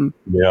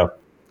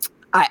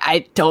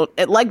I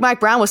don't, like Mike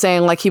Brown was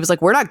saying, like he was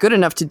like, we're not good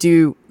enough to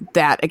do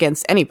that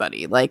against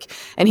anybody. Like,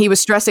 and he was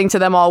stressing to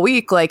them all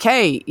week, like,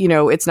 hey,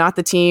 it's not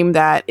the team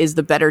that is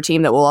the better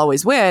team that will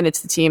always win.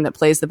 It's the team that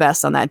plays the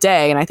best on that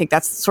day. And I think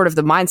that's sort of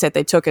the mindset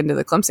they took into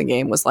the Clemson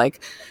game, was like,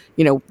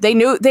 they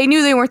knew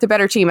they weren't the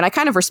better team. And I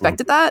kind of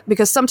respected that,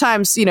 because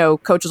sometimes,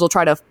 coaches will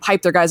try to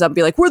hype their guys up and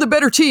be like, we're the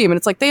better team. And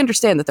it's like, they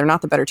understand that they're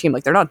not the better team.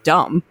 Like, they're not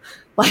dumb.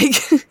 Like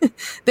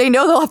they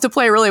know they'll have to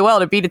play really well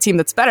to beat a team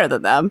that's better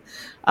than them.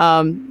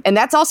 And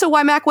that's also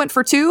why Mac went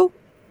for 2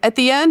 at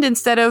the end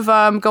instead of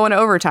going to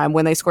overtime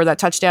when they scored that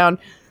touchdown.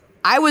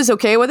 I was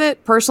okay with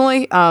it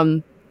personally.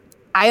 I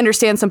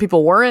understand some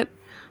people weren't.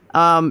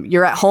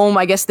 You're at home.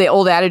 I guess the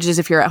old adage is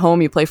if you're at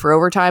home, you play for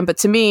overtime. But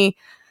to me,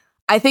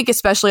 I think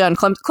especially on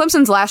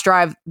Clemson's last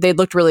drive, they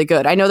looked really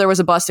good. I know there was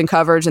a bust in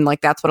coverage and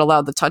like that's what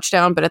allowed the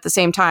touchdown. But at the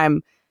same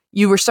time,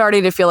 you were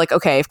starting to feel like,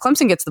 okay, if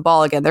Clemson gets the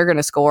ball again, they're going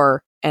to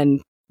score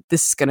and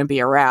this is going to be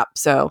a wrap.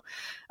 So,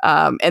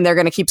 and they're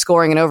going to keep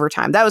scoring in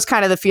overtime. That was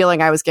kind of the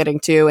feeling I was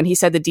getting to. And he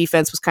said the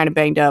defense was kind of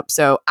banged up.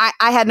 So I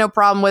had no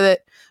problem with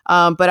it.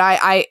 But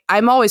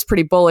I'm always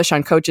pretty bullish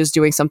on coaches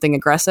doing something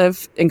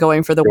aggressive and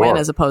going for the win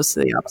as opposed to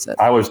the opposite.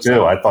 I was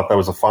too. I thought that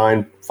was a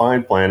fine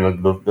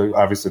plan.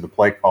 Obviously the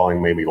play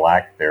calling made me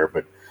lack there,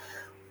 but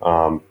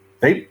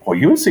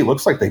UNC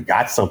looks like they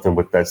got something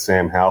with that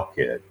Sam Howell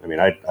kid. I mean,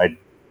 I've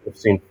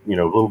seen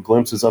little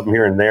glimpses of him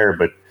here and there,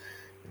 but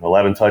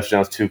 11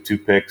 touchdowns, two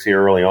picks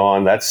here early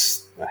on.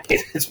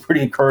 It's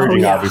pretty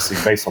encouraging, obviously,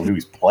 based on who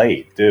he's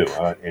played too.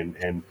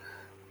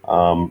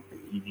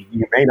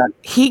 You may not.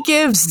 He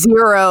gives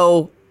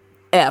 0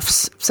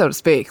 Fs, so to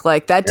speak.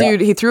 Like that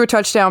dude, he threw a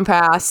touchdown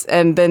pass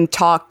and then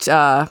talked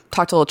a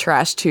little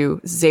trash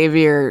to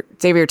Xavier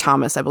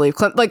Thomas, I believe,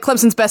 like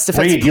Clemson's best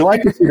defensive. Wait, you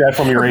like to see that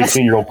from your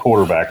 18-year-old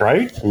quarterback,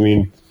 right? I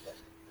mean,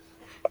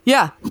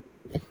 yeah.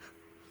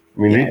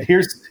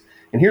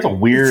 Here's a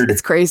weird.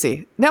 It's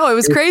crazy. No, it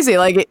was crazy.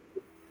 Like,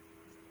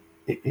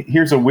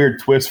 here's a weird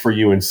twist for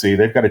UNC.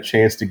 They've got a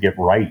chance to get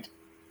right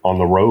on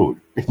the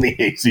road in the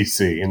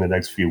ACC in the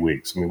next few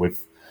weeks. I mean,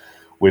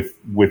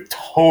 with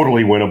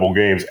totally winnable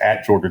games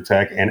at Georgia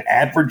Tech and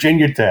at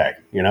Virginia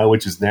Tech,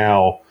 which is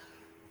now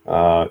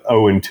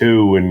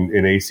 0-2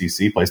 in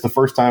ACC play. It's the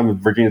first time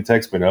Virginia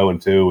Tech's been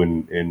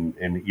 0-2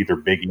 in either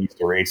Big East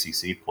or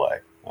ACC play.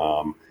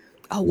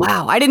 Oh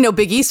wow! I didn't know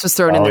Big East was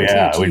thrown in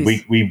there too.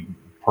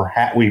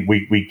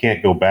 We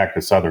can't go back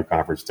to Southern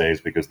Conference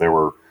days because there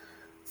were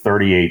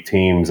 38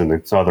 teams in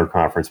the Southern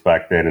Conference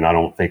back then, and I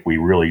don't think we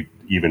really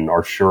even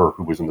are sure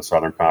who was in the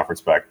Southern Conference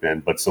back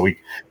then. But so we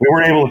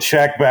weren't able to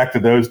check back to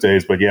those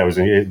days. But yeah, it was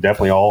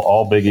definitely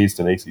all Big East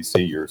and ACC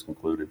years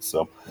included.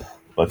 So.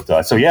 But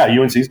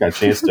UNC's got a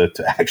chance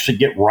to actually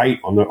get right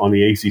on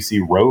the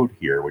ACC road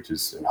here, which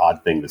is an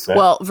odd thing to say.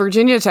 Well,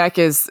 Virginia Tech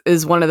is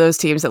one of those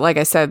teams that, like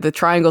I said, the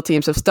triangle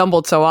teams have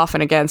stumbled so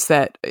often against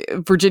that.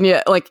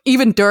 Virginia, like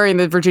even during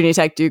the Virginia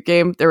Tech Duke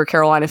game, there were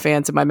Carolina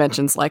fans in my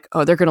mentions like,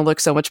 "Oh, they're going to look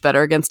so much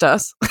better against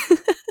us."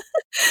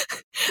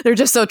 They're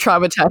just so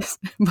traumatized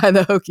by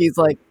the Hokies,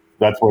 like.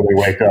 That's where they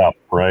wake up,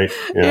 right?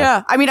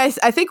 Yeah. I mean, I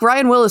think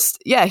Ryan Willis,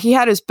 he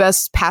had his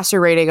best passer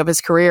rating of his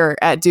career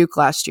at Duke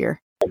last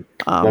year.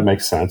 That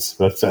makes sense.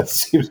 That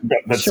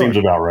seems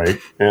about right.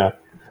 Yeah.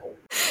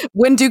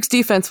 When Duke's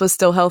defense was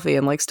still healthy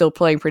and like still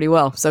playing pretty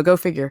well, so go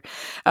figure.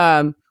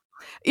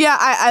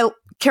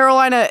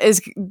 Carolina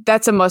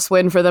that's a must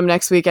win for them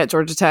next week at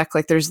Georgia Tech.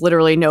 Like, there's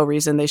literally no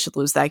reason they should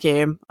lose that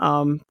game.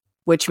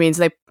 which means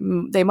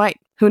they might.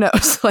 Who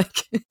knows?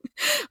 Like,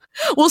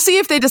 we'll see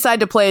if they decide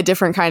to play a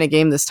different kind of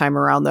game this time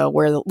around, though,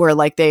 where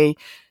like they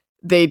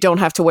don't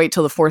have to wait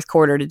till the fourth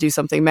quarter to do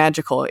something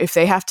magical. If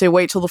they have to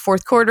wait till the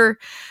fourth quarter,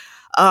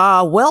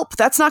 welp,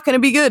 that's not going to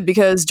be good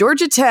because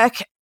Georgia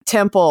Tech,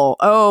 Temple.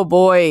 Oh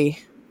boy.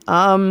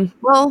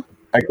 Well,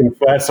 I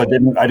confess, I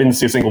didn't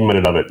see a single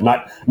minute of it.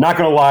 Not going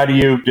to lie to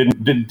you,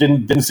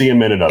 didn't see a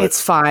minute of it.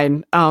 It's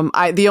fine.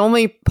 The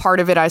only part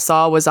of it I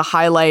saw was a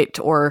highlight,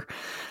 or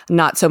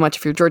not so much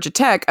if you're Georgia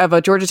Tech, of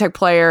a Georgia Tech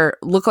player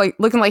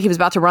looking like he was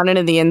about to run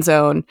into the end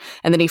zone,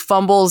 and then he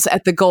fumbles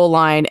at the goal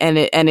line, and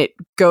it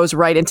goes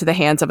right into the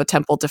hands of a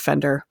Temple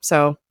defender.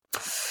 So,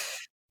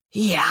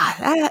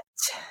 yeah,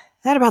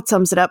 that about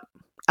sums it up.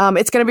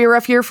 It's going to be a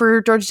rough year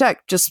for Georgia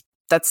Tech. Just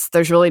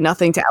there's really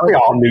nothing to. We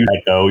all knew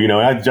that, though.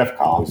 Jeff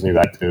Collins knew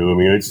that too. I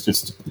mean, it's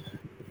just.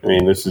 I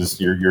mean, this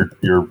is you're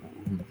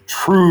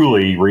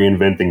truly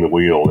reinventing the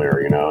wheel there.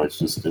 It's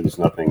just there's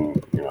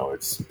nothing.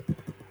 It's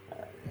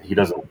he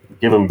doesn't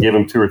give him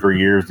 2 or 3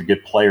 years to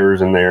get players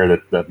in there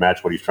that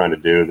match what he's trying to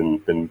do.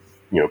 Then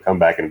come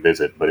back and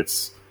visit. But it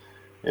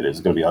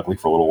is going to be ugly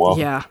for a little while.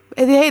 Yeah.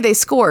 Hey, they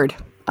scored,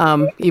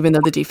 even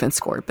though the defense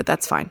scored, but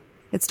that's fine.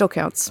 It still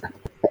counts.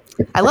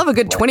 I love a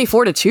good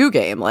 24-2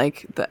 game.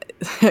 Like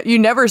you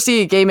never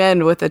see a game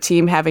end with a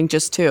team having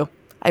just 2.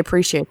 I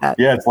appreciate that.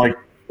 Yeah, it's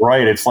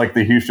like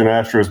the Houston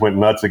Astros went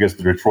nuts against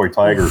the Detroit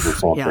Tigers or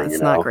something. Yeah,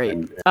 it's not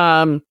great.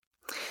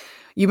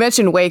 You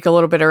mentioned Wake a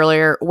little bit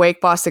earlier.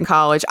 Wake, Boston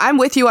College. I'm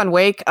with you on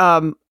Wake.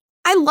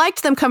 I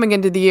liked them coming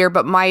into the year,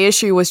 but my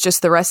issue was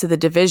just the rest of the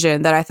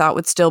division that I thought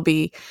would still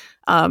be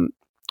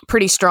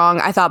pretty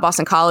strong. I thought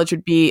Boston College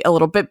would be a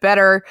little bit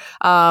better.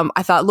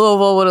 I thought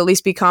Louisville would at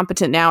least be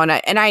competent now.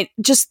 And I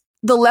just,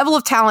 the level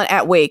of talent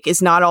at Wake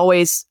is not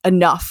always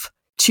enough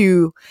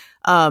to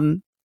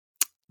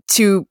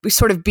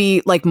sort of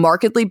be like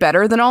markedly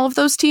better than all of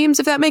those teams,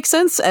 if that makes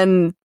sense.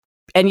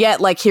 And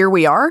yet, like, here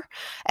we are.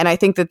 And I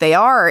think that they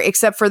are,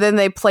 except for then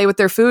they play with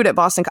their food at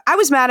Boston. I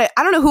was mad at,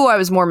 I don't know who I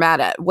was more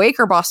mad at, Wake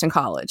or Boston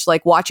College,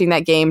 like watching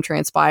that game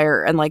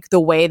transpire and like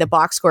the way the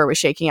box score was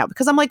shaking out.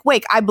 Because I'm like,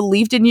 Wake, I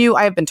believed in you.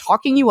 I have been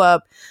talking you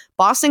up.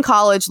 Boston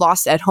College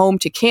lost at home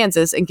to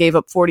Kansas and gave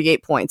up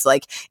 48 points.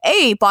 Like,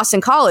 A, Boston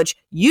College,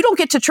 you don't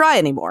get to try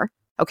anymore.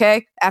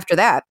 Okay. After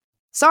that,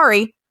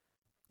 sorry,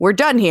 we're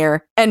done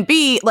here. And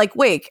B, like,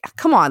 Wake,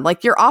 come on,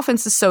 like your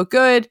offense is so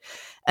good.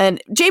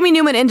 And Jamie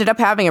Newman ended up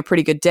having a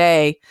pretty good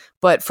day,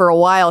 but for a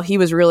while he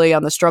was really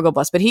on the struggle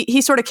bus. But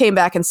he sort of came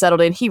back and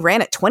settled in. He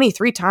ran it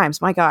 23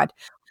 times. My God.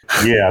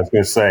 Yeah, I was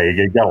going to say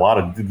he got a lot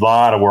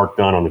of work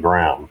done on the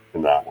ground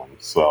in that one.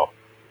 So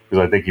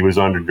because I think he was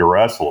under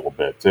duress a little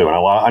bit too, and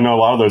I know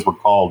a lot of those were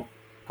called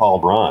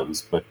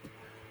runs. But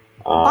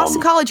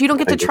Boston College, you don't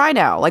get to try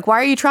now. Like, why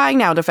are you trying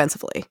now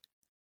defensively?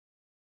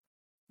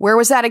 Where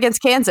was that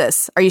against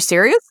Kansas? Are you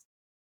serious?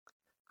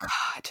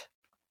 God,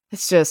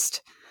 it's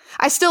just.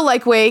 I still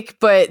like Wake,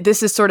 but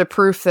this is sort of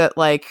proof that,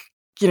 like,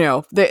 you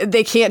know,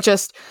 they can't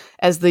just,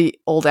 as the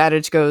old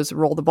adage goes,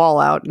 roll the ball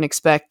out and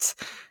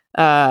expect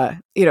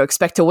to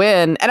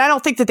win. And I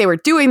don't think that they were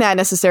doing that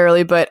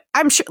necessarily, but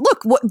I'm sure,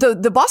 look, what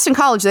the Boston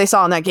College they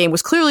saw in that game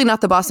was clearly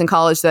not the Boston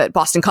College that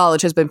Boston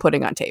College has been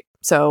putting on tape.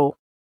 So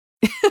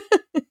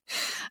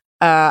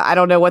I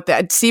don't know what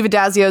that, Steve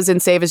Adazio's in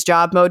save his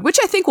job mode, which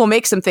I think will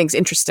make some things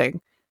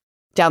interesting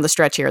down the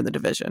stretch here in the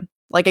division.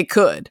 Like, it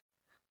could.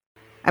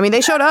 I mean,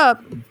 they showed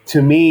up.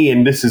 To me,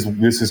 and this is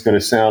going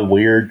to sound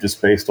weird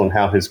just based on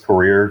how his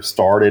career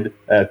started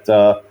at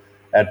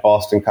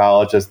Boston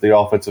College as the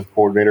offensive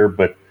coordinator,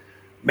 but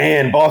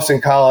man,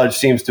 Boston College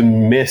seems to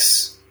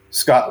miss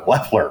Scott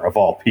Loeffler of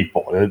all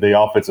people, the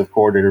offensive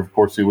coordinator, of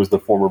course, who was the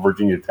former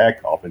Virginia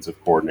Tech offensive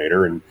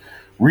coordinator, and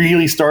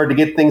really started to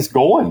get things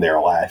going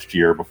there last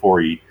year before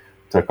he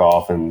took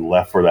off and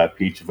left for that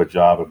peach of a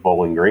job at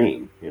Bowling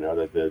Green. You know,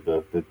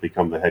 that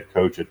become the head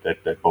coach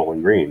at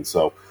Bowling Green.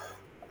 So.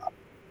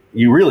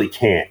 You really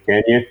can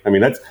you? I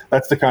mean,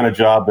 that's the kind of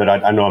job that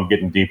I know I'm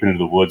getting deep into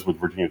the woods with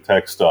Virginia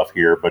Tech stuff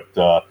here, but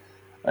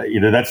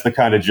that's the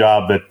kind of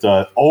job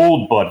that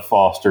old Bud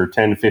Foster,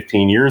 10,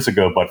 15 years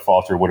ago, Bud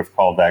Foster would have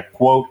called that,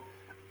 quote,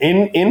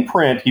 in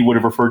print, he would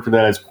have referred to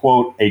that as,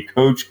 quote, a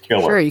coach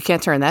killer. Sure, you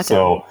can't turn that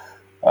down.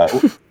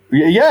 So,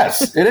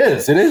 yes, it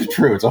is. It is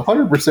true. It's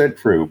 100%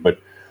 true. But,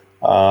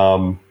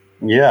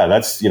 yeah,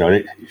 that's,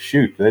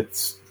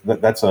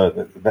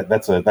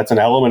 That's an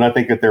element I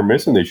think that they're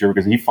missing this year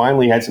because he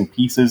finally had some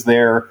pieces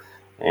there,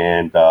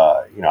 and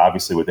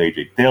obviously with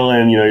AJ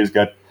Dillon, he's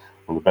got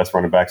one of the best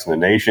running backs in the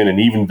nation, and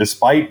even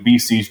despite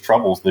BC's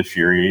troubles this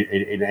year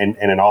and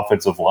an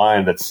offensive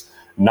line that's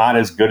not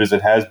as good as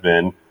it has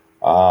been,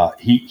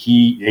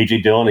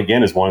 AJ Dillon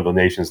again is one of the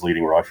nation's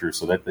leading rushers,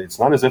 so that it's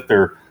not as if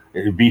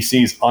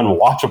BC's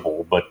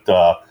unwatchable, but.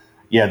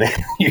 Yeah,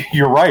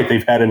 you're right.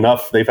 They've had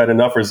enough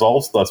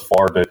results thus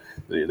far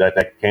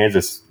that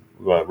Kansas.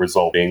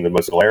 Result being the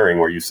most glaring,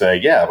 where you say,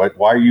 "Yeah, but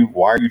why are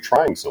you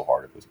trying so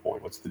hard at this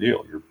point? What's the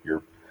deal?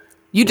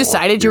 You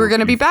decided you were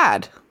going to be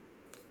bad."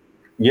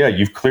 Yeah,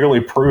 you've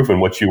clearly proven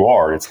what you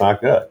are. It's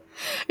not good.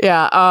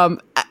 Yeah,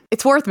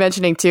 It's worth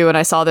mentioning too, and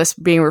I saw this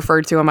being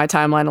referred to on my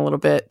timeline a little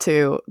bit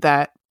too,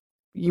 that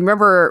you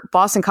remember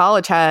Boston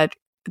College had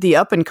the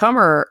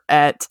up-and-comer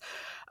at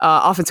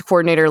offensive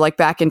coordinator like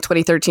back in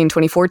 2013,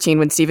 2014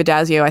 when Steve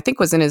Addazio, I think,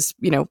 was in his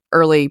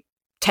early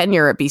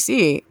tenure at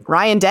BC.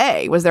 Ryan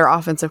Day was their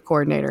offensive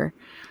coordinator.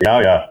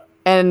 Yeah.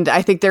 And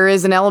I think there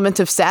is an element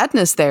of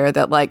sadness there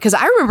that because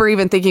I remember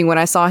even thinking when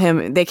I saw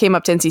him, they came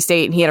up to NC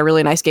State and he had a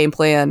really nice game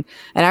plan.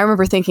 And I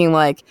remember thinking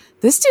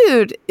this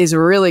dude is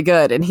really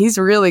good and he's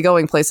really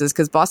going places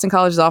because Boston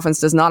College's offense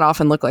does not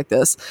often look like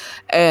this.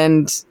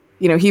 And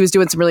he was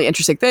doing some really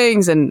interesting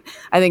things. And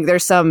I think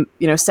there's some,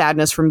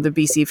 sadness from the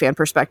BC fan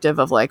perspective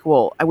of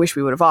well, I wish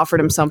we would have offered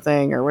him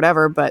something or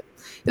whatever, but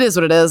it is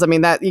what it is. I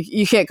mean, that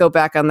you can't go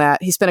back on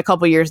that. He spent a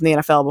couple years in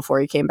the NFL before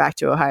he came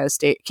to Ohio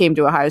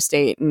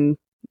State, and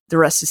the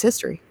rest is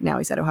history. Now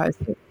he's at Ohio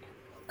State.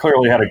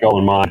 Clearly had a goal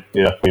in mind.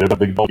 Yeah.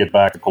 They'll get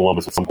back to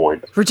Columbus at some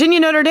point. Virginia,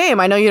 Notre Dame.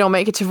 I know you don't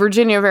make it to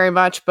Virginia very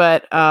much,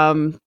 but,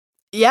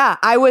 yeah,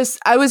 I was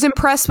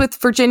impressed with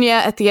Virginia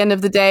at the end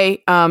of the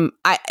day.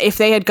 If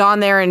they had gone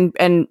there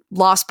and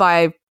lost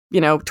by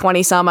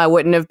 20 some, I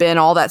wouldn't have been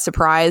all that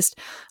surprised.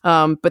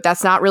 But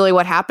that's not really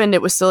what happened.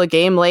 It was still a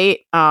game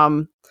late.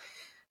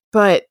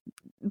 But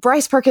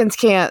Bryce Perkins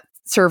can't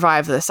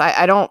survive this.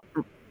 I don't.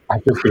 I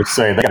was just going to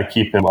say they got to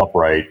keep him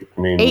upright.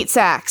 I mean, 8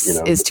 sacks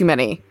is too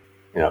many.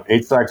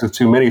 8 sacks is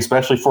too many,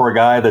 especially for a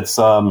guy that's.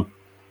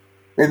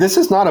 This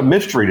is not a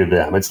mystery to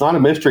them. It's not a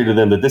mystery to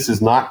them that this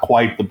is not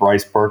quite the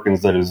Bryce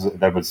Perkins that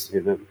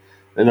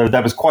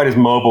was quite as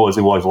mobile as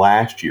he was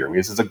last year. I mean,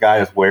 this is a guy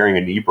that's wearing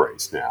a knee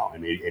brace now,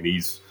 and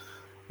he's,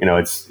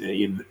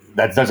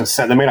 that doesn't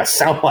sound. That may not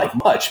sound like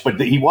much, but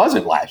he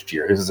wasn't last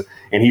year.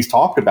 And he's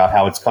talked about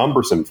how it's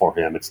cumbersome for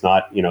him. It's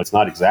not, it's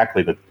not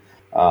exactly the,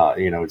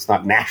 it's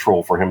not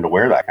natural for him to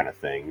wear that kind of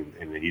thing.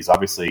 And he's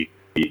obviously.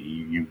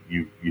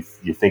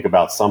 You think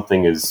about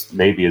something as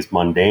maybe as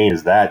mundane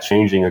as that,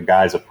 changing a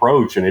guy's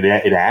approach, and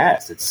it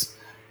has.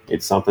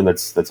 It's something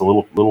that's a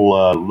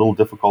little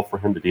difficult for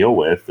him to deal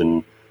with,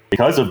 and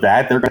because of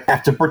that, they're going to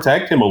have to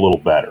protect him a little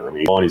better. I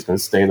mean, he's going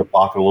to stay in the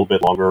pocket a little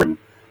bit longer, and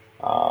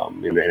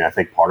I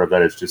think part of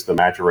that is just the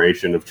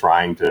maturation of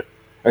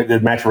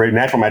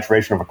natural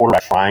maturation of a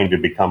quarterback trying to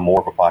become more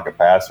of a pocket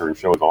passer and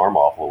show his arm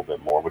off a little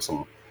bit more with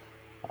some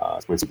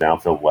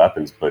downfield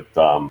weapons, but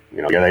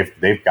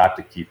they've got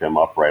to keep him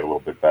upright a little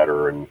bit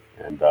better. And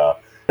now,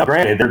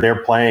 granted,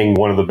 they're playing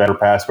one of the better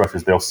pass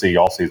rushers they'll see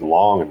all season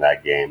long in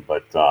that game,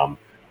 but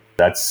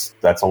that's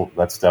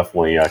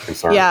definitely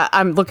concerning. Yeah,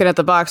 I'm looking at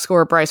the box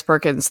score. Bryce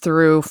Perkins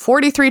threw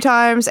 43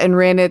 times and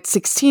ran it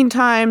 16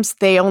 times.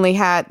 They only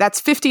had, that's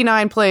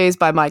 59 plays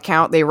by my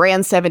count. They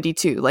ran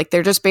 72.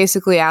 They're just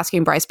basically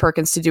asking Bryce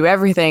Perkins to do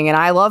everything. And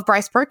I love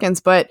Bryce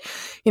Perkins, but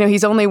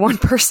he's only one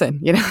person.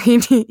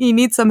 He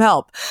needs some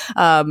help.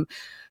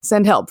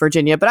 Send help,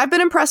 Virginia. But I've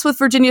been impressed with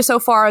Virginia so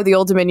far, the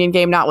Old Dominion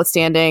game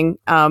notwithstanding.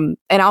 And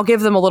I'll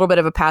give them a little bit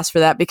of a pass for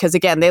that because,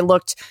 again, they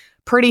looked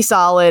pretty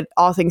solid,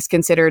 all things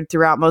considered,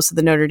 throughout most of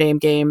the Notre Dame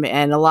game,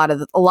 and a lot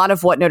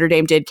of what Notre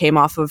Dame did came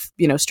off of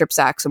strip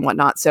sacks and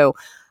whatnot. So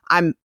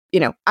I'm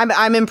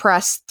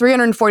impressed.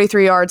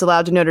 343 yards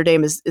allowed to Notre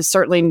Dame is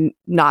certainly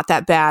not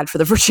that bad for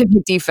the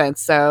Virginia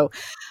defense. So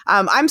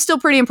I'm still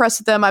pretty impressed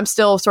with them. I'm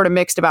still sort of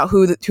mixed about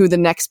who the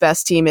next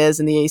best team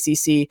is in the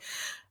ACC.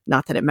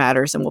 Not that it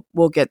matters, and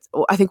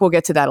I think we'll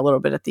get to that a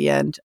little bit at the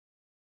end.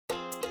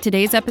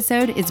 Today's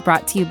episode is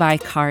brought to you by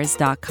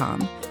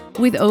Cars.com.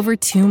 With over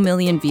 2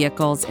 million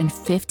vehicles and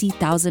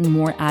 50,000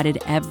 more added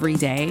every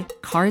day,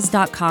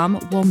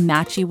 Cars.com will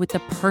match you with the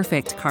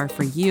perfect car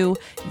for you,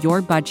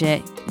 your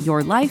budget,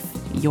 your life,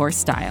 your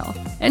style.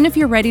 And if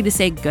you're ready to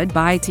say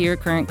goodbye to your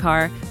current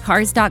car,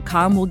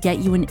 Cars.com will get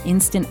you an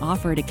instant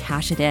offer to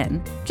cash it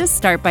in. Just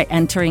start by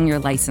entering your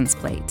license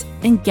plate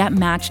and get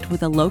matched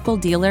with a local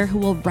dealer who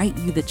will write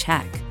you the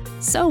check.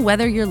 So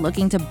whether you're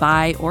looking to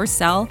buy or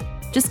sell,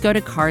 just go to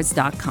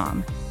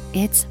Cars.com.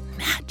 It's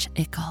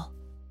magical.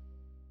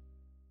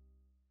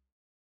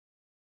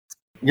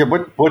 Yeah,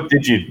 what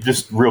did you,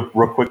 just real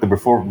quickly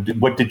before,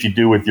 what did you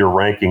do with your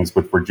rankings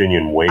with Virginia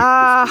and Wake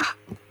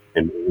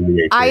in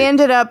the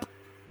AP?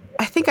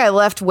 I think I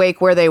left Wake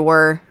where they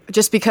were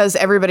just because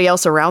everybody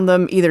else around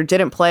them either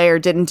didn't play or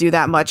didn't do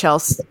that much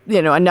else,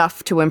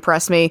 enough to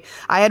impress me.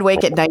 I had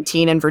Wake at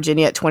 19 and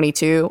Virginia at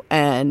 22,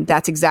 and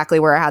that's exactly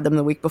where I had them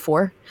the week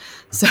before.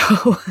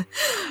 So,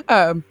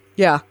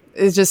 yeah,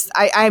 it's just,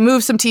 I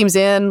moved some teams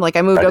in,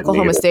 I moved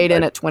Oklahoma State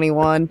in at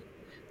 21,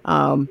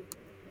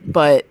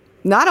 but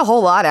not a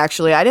whole lot,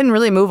 actually. I didn't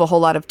really move a whole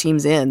lot of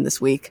teams in this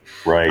week.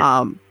 Right.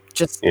 And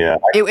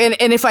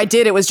if I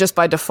did, it was just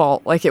by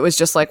default. It was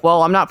just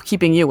well, I'm not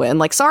keeping you in.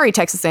 Sorry,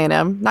 Texas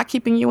A&M, not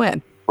keeping you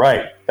in.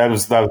 Right. That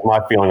was my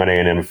feeling on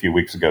A&M a few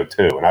weeks ago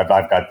too, and I've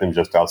got them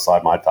just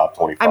outside my top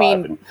 25. I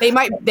mean, they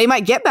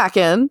might get back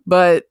in,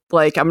 but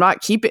I'm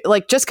not keeping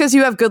just because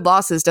you have good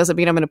losses doesn't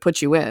mean I'm going to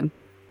put you in.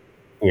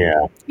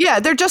 Yeah,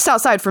 they're just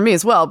outside for me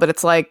as well, but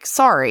it's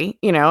sorry,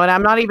 and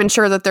I'm not even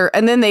sure that they're,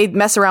 and then they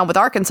mess around with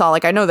Arkansas.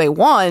 I know they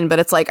won, but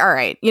it's all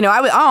right.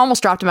 I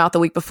almost dropped them out the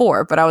week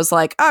before, but I was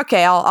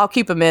okay, I'll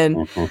keep them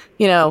in,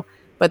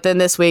 But then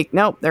this week,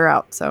 nope, they're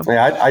out. So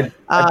yeah,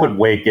 I put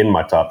Wake in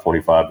my top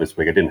 25 this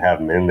week. I didn't have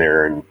them in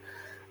there, and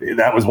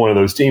that was one of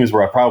those teams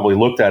where I probably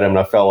looked at them and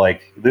I felt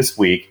like this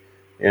week,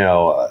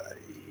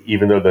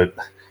 even though the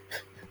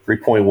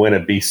 3-point win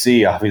at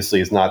BC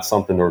obviously is not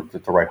something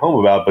to write home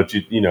about, but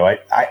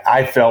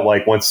I felt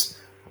like once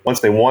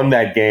they won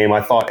that game,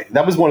 I thought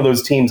that was one of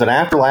those teams. And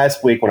after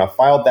last week, when I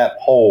filed that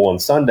poll on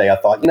Sunday, I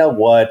thought, you know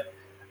what,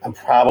 I'm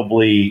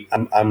probably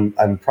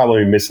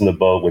missing the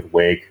boat with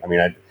Wake. I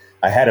mean,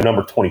 I had a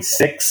number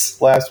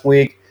 26 last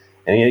week,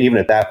 and even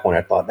at that point,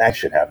 I thought that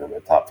should have them in the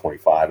top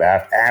 25.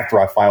 After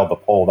I filed the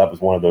poll, that was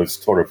one of those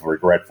sort of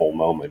regretful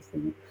moments.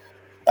 And,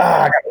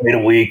 I got to wait a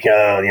week,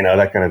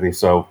 that kind of thing.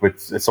 So I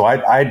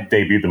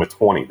debuted them at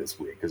 20 this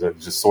week because it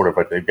was just sort of,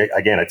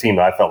 again, a team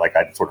that I felt like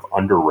I'd sort of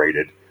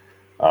underrated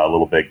a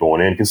little bit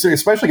going in,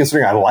 especially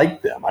considering I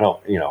like them. I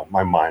don't,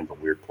 my mind's a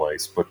weird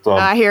place. But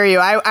I hear you.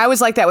 I was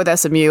like that with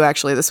SMU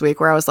actually this week,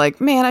 where I was like,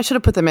 man, I should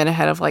have put them in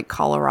ahead of like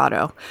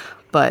Colorado,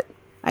 but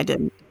I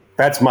didn't.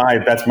 That's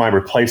my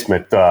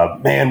replacement.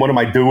 Man, what am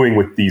I doing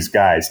with these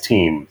guys'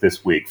 team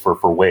this week for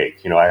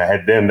Wake? I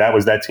had them. That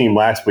was that team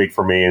last week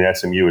for me, and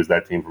SMU is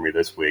that team for me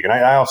this week. And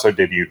I also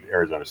debuted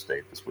Arizona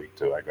State this week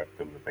too. I got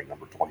them to think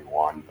number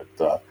 21,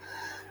 but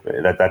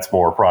that's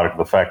more a product of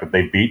the fact that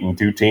they've beaten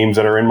two teams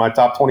that are in my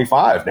top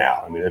 25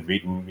 now. I mean, they've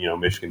beaten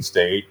Michigan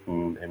State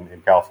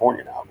and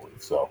California now, I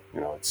believe. So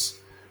it's.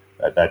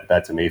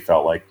 That to me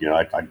felt like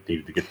I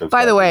needed to get those.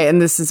 By the way, and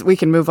we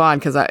can move on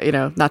because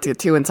not to get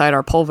too inside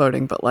our poll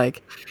voting, but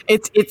like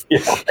it's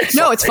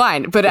no, it's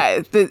fine. But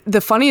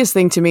the funniest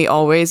thing to me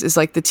always is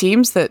like the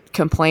teams that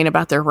complain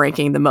about their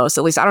ranking the most.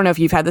 At least I don't know if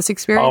you've had this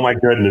experience. Oh my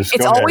goodness!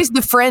 It's always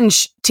the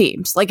fringe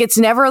teams. Like it's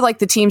never like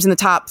the teams in the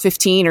top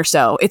 15 or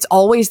so. It's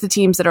always the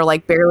teams that are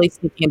like barely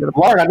sneaking into the.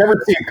 Lauren, I never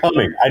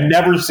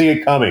see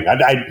it coming.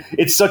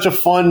 It's such a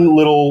fun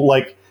little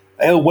like,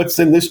 oh, what's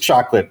in this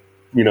chocolate?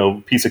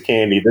 Piece of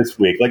candy this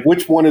week. Like,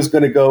 which one is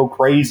going to go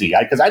crazy?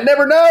 Because I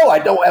never know. I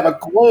don't have a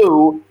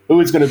clue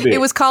who it's going to be.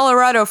 It was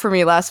Colorado for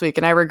me last week,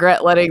 and I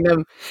regret letting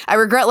them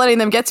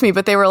get to me.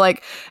 But they were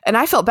like, and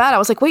I felt bad. I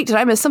was like, wait, did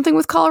I miss something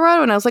with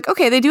Colorado? And I was like,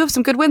 okay, they do have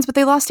some good wins, but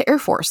they lost to Air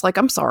Force. Like,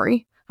 I'm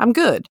sorry, I'm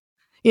good.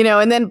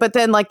 But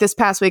then like this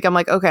past week, I'm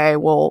like, okay,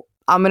 well,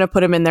 I'm going to put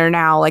them in there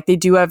now. Like they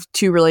do have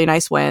two really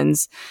nice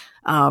wins.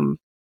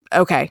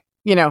 Okay.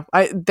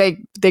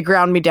 They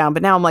ground me down,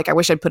 but now I'm like, I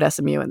wish I'd put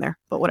SMU in there,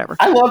 but whatever.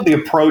 I love the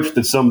approach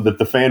that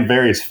the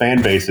various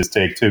fan bases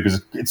take too,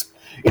 because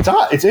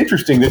it's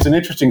interesting. It's an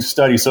interesting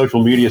study,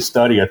 social media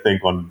study, I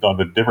think, on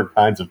the different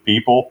kinds of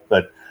people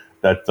that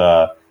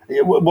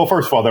well,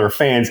 first of all, there are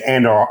fans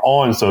and are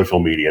on social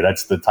media.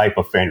 That's the type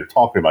of fan you're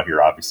talking about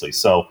here, obviously.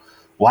 So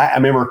I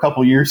remember a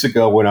couple of years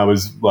ago when I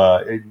was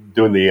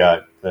doing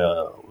the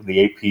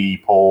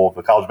AP poll,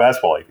 the college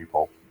basketball AP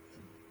poll,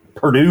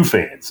 Purdue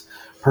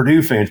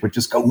fans would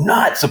just go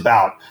nuts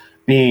about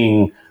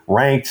being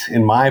ranked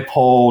in my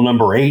poll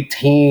number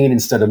 18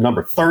 instead of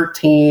number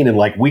 13 in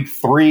like week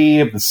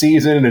 3 of the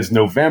season is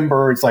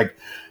November. It's like,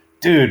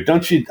 dude,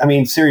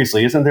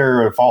 seriously, isn't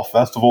there a fall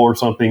festival or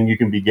something you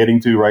can be getting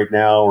to right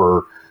now,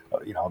 or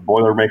a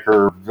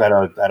Boilermaker at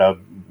a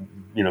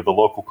the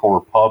local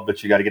corner pub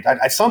that you got to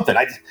get something.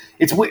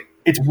 It's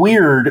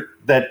weird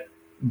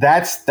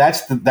that's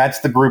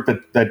the group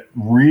that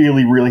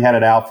really, really had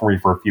it out for me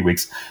for a few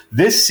weeks.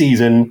 This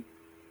season,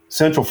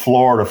 Central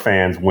Florida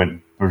fans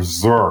went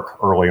berserk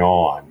early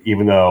on,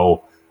 even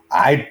though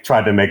I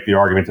tried to make the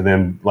argument to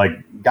them, like,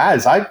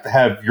 guys, I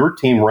have your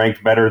team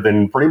ranked better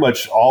than pretty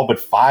much all but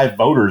 5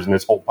 voters in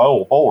this whole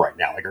poll right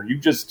now. Like, are you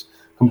just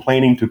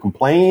complaining to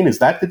complain? Is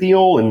that the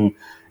deal? And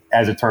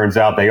as it turns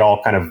out, they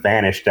all kind of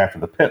vanished after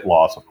the Pitt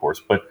loss, of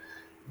course. But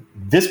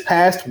this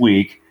past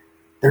week,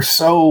 they're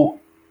so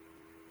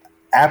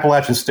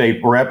Appalachian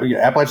State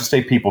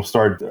people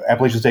started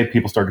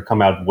to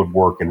come out of the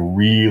woodwork and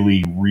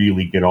really,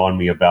 really get on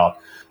me about,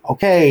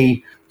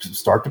 okay,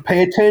 start to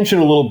pay attention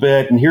a little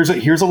bit. And here's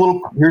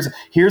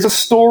a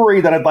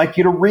story that I'd like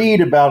you to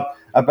read about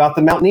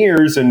the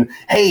Mountaineers. And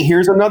hey,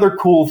 here's another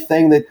cool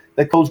thing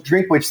that Coach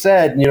Drinkwitz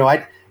said.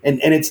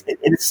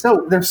 It's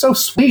so, they're so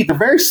sweet. They're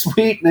very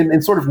sweet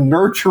and sort of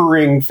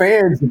nurturing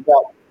fans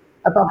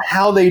about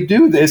how they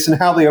do this and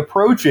how they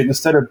approach it,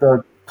 instead of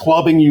the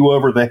clubbing you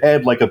over the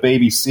head like a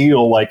baby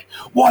seal, like,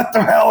 what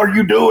the hell are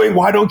you doing?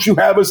 Why don't you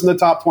have us in the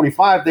top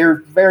 25? They're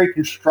very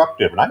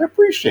constructive, and I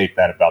appreciate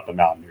that about the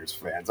Mountaineers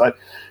fans. I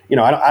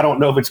don't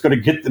know if it's going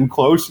to get them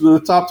close to the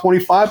top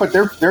 25, but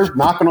they're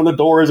knocking on the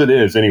door as it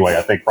is anyway,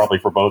 I think, probably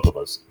for both of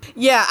us.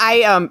 Yeah,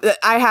 I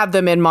have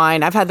them in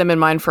mind. I've had them in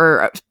mind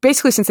for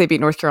basically since they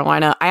beat North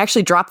Carolina. I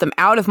actually dropped them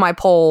out of my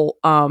poll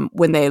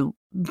when they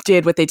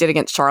did what they did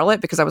against Charlotte,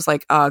 because I was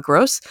like,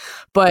 gross.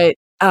 But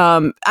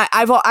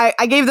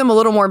I gave them a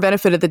little more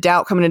benefit of the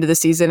doubt coming into the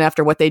season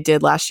after what they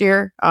did last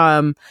year.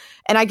 And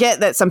I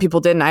get that some people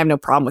didn't. I have no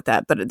problem with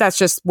that, but that's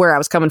just where I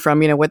was coming from.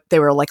 What they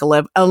were like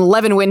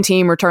 11 win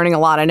team, returning a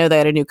lot. I know they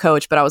had a new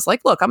coach, but I was like,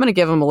 look, I'm going to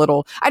give them a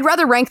little. I'd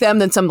rather rank them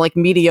than some like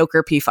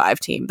mediocre P5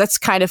 team. That's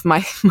kind of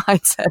my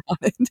mindset on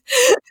it.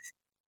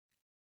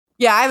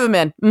 Yeah, I have them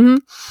in.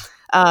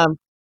 Mm-hmm.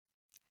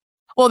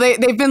 Well,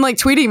 they've been like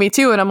tweeting me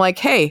too, and I'm like,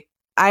 hey,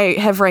 I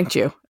have ranked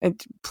you.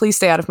 Please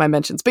stay out of my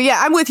mentions. But yeah,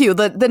 I'm with you.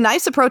 The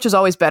nice approach is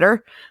always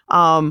better.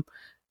 Kentucky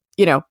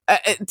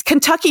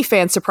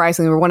fans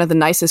surprisingly were one of the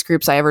nicest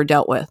groups I ever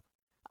dealt with.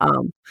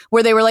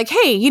 Where they were like,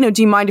 hey,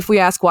 do you mind if we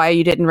ask why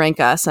you didn't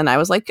rank us? And I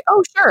was like,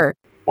 oh, sure.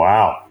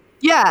 Wow.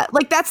 Yeah,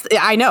 like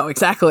I know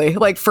exactly.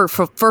 Like for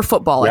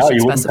football, I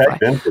should specify.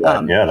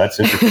 Yeah, that's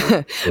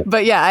interesting.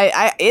 But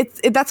yeah,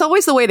 that's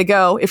always the way to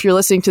go if you're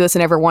listening to this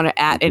and ever want to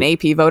at an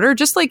AP voter.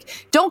 Just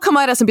like, don't come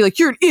at us and be like,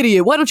 you're an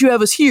idiot. Why don't you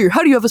have us here?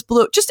 How do you have us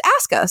below? Just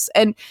ask us.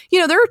 And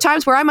there are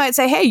times where I might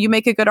say, hey, you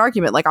make a good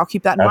argument. Like I'll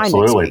keep that in mind.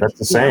 Absolutely, that's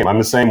the same. I'm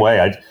the same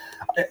way.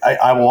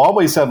 I will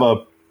always have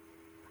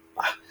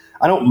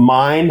I don't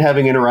mind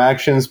having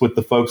interactions with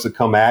the folks that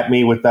come at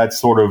me with that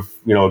sort of,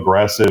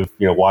 aggressive,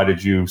 why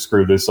did you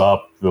screw this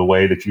up the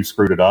way that you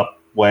screwed it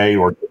up way?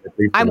 Or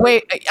I'm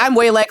way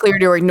likelier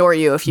to ignore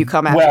you if you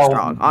come at me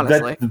strong,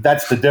 honestly.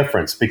 That's the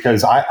difference,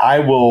 because I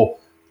will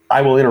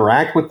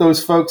interact with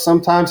those folks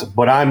sometimes,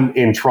 but I'm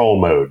in troll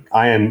mode.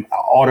 I am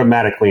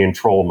automatically in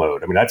troll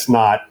mode. I mean,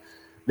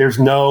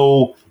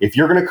 if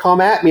you're going to come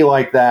at me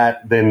like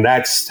that, then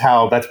that's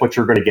what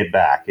you're going to get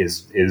back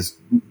is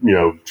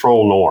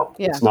troll norm.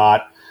 Yeah. It's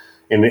not,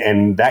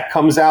 and that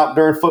comes out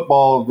during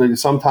football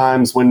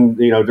sometimes when,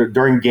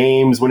 during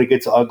games when it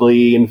gets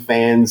ugly and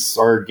fans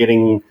are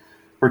getting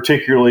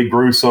particularly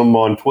gruesome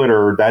on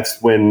Twitter. That's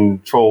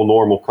when troll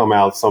norm will come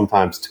out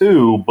sometimes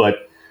too,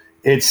 but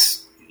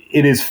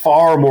it is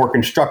far more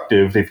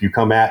constructive if you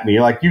come at me,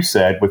 like you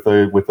said, with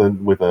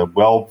a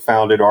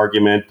well-founded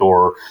argument,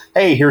 or,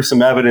 hey, here's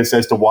some evidence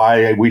as to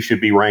why we should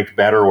be ranked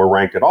better or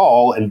ranked at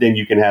all. And then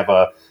you can have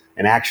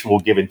an actual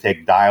give and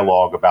take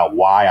dialogue about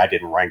why I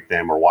didn't rank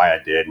them or why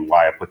I did and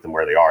why I put them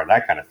where they are and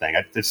that kind of thing.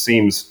 It just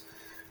seems,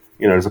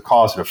 there's a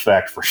cause and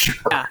effect for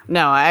sure. Yeah,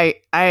 no,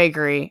 I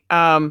agree.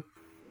 But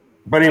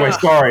anyway,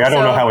 sorry, I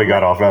don't know how we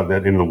got off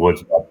into the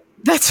woods.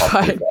 That's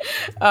fine.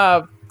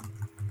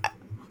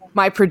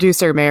 My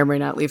producer may or may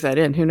not leave that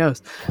in. Who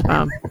knows?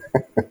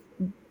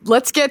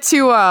 Let's get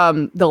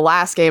to the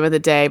last game of the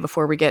day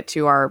before we get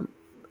to our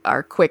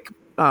quick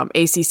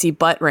ACC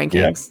butt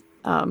rankings.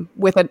 Yeah.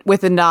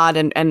 With a nod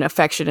and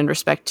affection and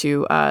respect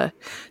to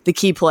the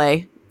key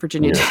play,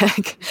 Virginia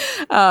Tech.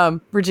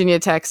 Virginia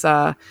Tech's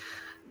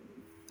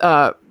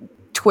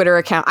Twitter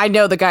account. I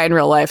know the guy in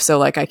real life, so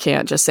like I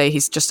can't just say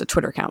he's just a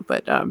Twitter account,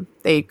 but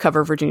they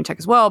cover Virginia Tech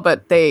as well.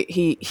 But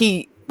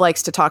he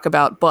likes to talk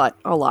about butt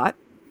a lot.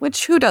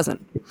 Which who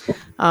doesn't?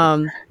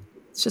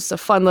 It's just a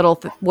fun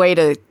little way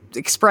to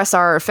express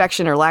our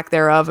affection or lack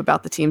thereof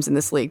about the teams in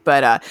this league.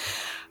 But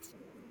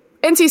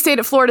NC State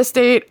at Florida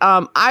State,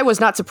 I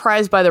was not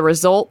surprised by the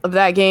result of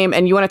that game.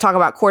 And you want to talk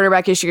about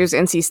quarterback issues,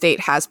 NC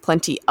State has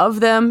plenty of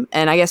them.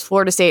 And I guess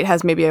Florida State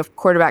has maybe a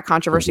quarterback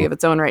controversy of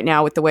its own right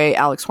now with the way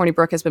Alex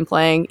Hornibrook has been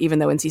playing, even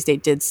though NC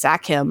State did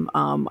sack him,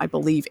 I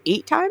believe,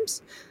 8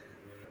 times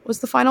was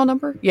the final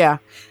number. Yeah.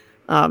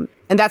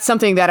 And that's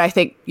something that I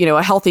think,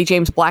 a healthy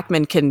James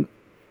Blackman can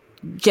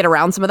get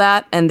around some of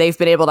that. And they've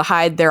been able to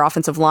hide their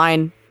offensive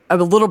line a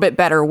little bit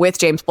better with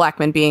James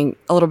Blackman being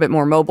a little bit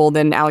more mobile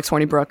than Alex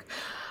Hornibrook.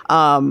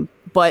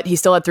 But he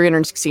still had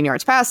 316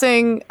 yards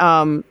passing.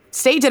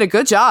 State did a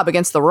good job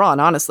against the run,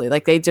 honestly.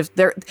 Like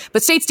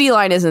but State's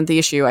D-line isn't the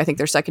issue. I think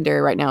their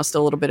secondary right now is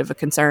still a little bit of a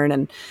concern.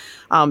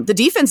 And the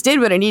defense did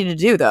what it needed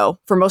to do, though,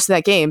 for most of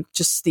that game.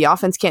 Just the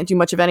offense can't do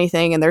much of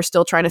anything, and they're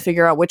still trying to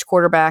figure out which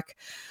quarterback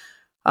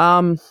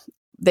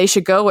they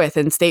should go with.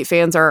 And State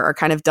fans are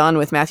kind of done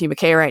with Matthew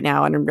McKay right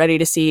now and ready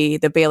to see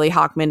the Bailey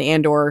Hockman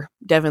and or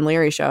Devin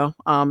Leary show.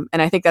 And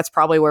I think that's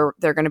probably where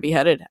they're going to be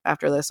headed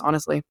after this,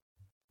 honestly.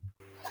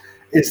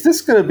 Is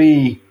this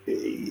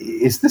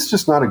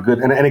just not a good,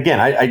 and again,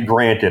 I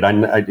granted,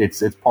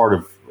 it's part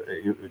of,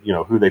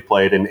 who they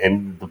played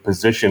and the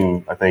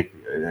position, I think,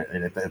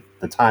 at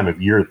the time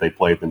of year that they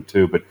played them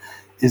too, but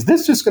is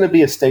this just going to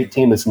be a State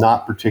team that's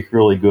not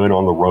particularly good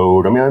on the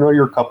road? I mean, I know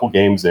you're a couple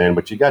games in,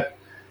 but you got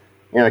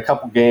a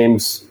couple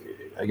games,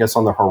 I guess,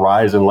 on the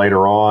horizon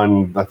later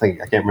on. I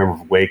can't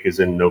remember if Wake is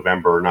in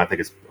November, and I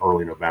think it's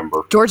early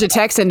November. Georgia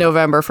Tech's in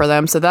November for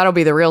them, so that'll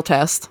be the real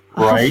test.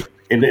 Right.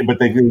 But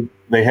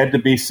they head to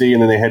BC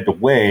and then they head to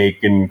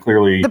Wake, and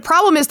clearly... The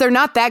problem is they're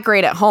not that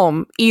great at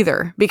home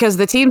either, because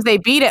the teams they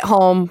beat at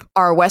home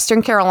are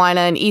Western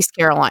Carolina and East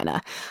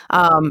Carolina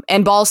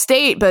and Ball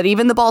State, but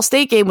even the Ball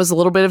State game was a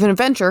little bit of an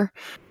adventure.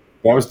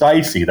 That was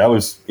dicey.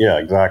 Yeah,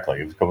 exactly.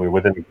 It was coming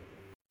within...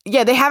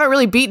 Yeah, they haven't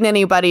really beaten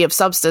anybody of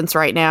substance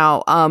right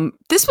now.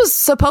 This was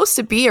supposed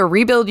to be a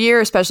rebuild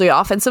year, especially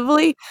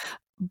offensively,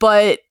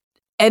 but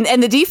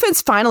and the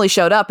defense finally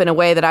showed up in a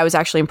way that I was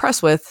actually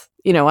impressed with,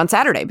 on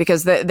Saturday,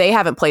 because they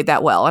haven't played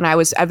that well, and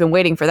I've been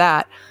waiting for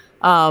that.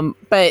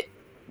 But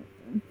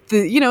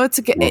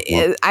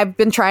I've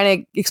been trying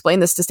to explain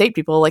this to State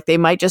people, like they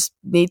might just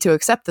need to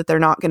accept that they're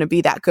not going to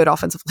be that good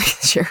offensively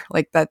this year.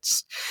 Like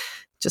that's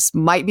just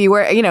might be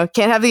where,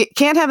 can't have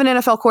an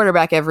NFL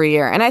quarterback every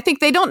year. And I think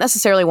they don't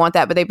necessarily want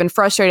that, but they've been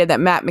frustrated that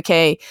Matt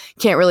McKay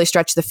can't really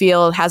stretch the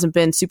field, hasn't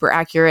been super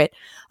accurate.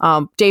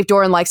 Dave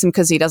Doran likes him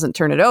because he doesn't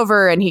turn it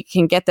over and he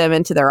can get them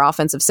into their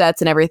offensive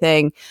sets and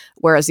everything,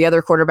 whereas the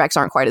other quarterbacks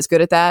aren't quite as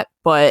good at that.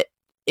 But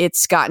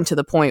it's gotten to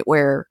the point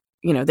where,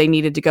 they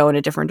needed to go in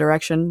a different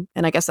direction.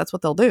 And I guess that's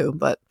what they'll do.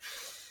 But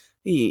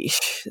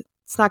it's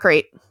not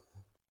great.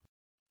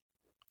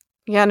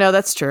 Yeah, no,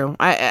 that's true.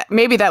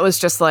 Maybe that was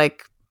just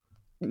like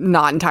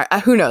not entire.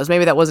 Who knows?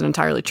 Maybe that wasn't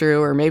entirely true,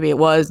 or maybe it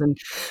was.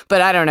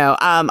 But I don't know.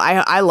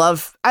 I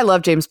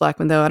love James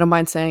Blackman though. I don't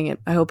mind saying it.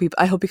 I hope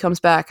he comes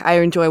back.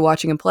 I enjoy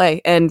watching him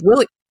play. And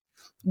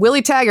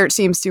Willie Taggart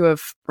seems to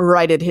have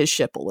righted his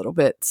ship a little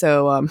bit.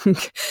 So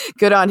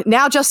good on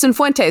now. Justin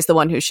Fuente is the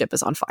one whose ship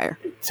is on fire.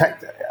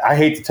 I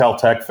hate to tell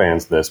Tech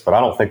fans this, but I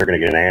don't think they're going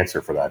to get an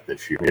answer for that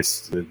this year.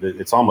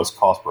 It's almost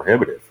cost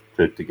prohibitive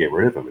to get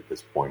rid of him at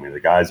this point. I mean, the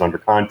guy's under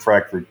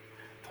contract for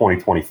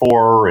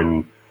 2024,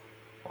 and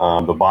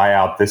the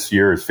buyout this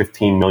year is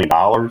 $15 million.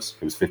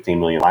 It was $15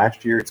 million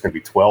last year. It's going to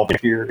be $12 million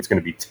this year. It's going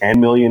to be $10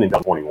 million in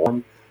 2021.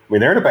 I mean,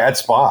 they're in a bad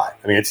spot.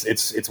 I mean,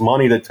 it's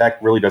money that Tech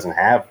really doesn't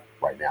have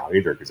right now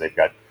either, because they've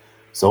got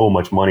so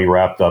much money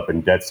wrapped up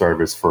in debt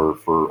service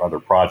for other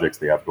projects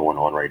they have going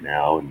on right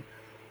now, and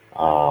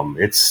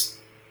it's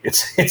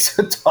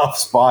a tough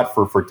spot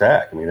for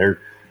Tech. I mean, they're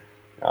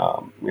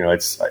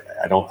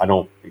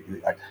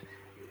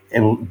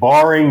and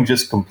barring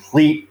just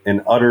complete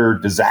and utter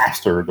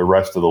disaster the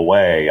rest of the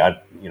way,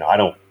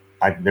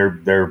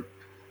 they're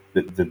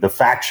the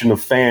faction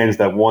of fans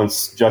that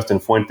wants Justin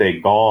Fuente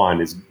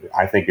gone is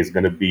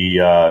going to be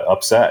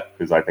upset,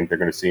 because I think they're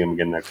going to see him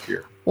again next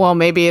year. Well,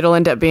 maybe it'll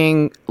end up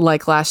being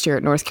like last year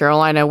at North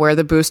Carolina, where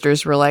the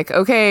boosters were like,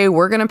 okay,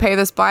 we're going to pay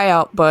this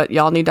buyout, but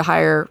y'all need to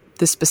hire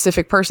this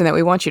specific person that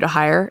we want you to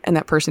hire. And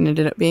that person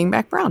ended up being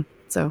Mac Brown.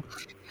 So,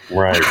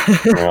 right.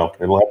 Well,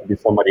 it'll have to be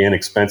somebody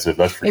inexpensive.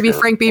 That's for maybe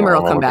sure. Frank Beamer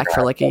will come back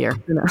for like a year.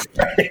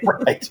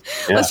 Right.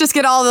 Yeah. Let's just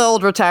get all the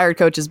old retired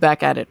coaches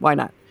back at it. Why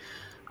not?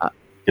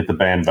 Get the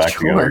band back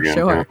together again.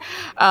 Sure.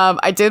 Yeah.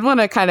 I did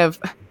want to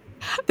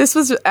this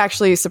was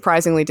actually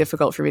surprisingly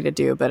difficult for me to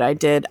do, but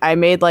I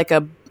made like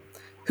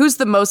who's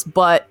the most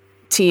butt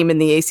team in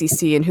the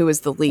ACC and who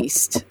is the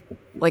least,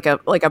 like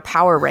a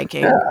power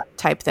ranking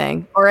type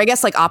thing, or I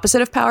guess like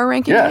opposite of power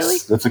ranking. Yes, really?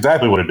 That's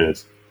exactly what it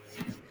is.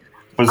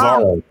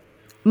 Bizarre.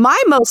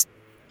 My most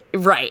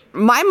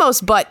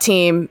butt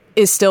team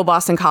is still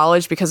Boston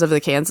College because of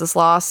the Kansas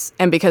loss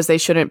and because they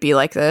shouldn't be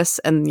like this,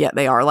 and yet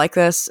they are like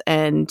this.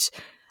 And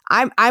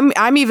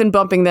I'm even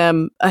bumping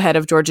them ahead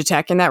of Georgia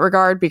Tech in that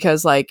regard,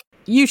 because like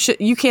you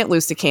can't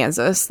lose to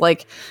Kansas.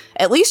 Like,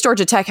 at least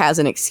Georgia Tech has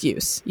an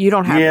excuse. You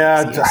don't have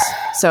an excuse.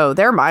 So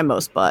they're my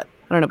most butt.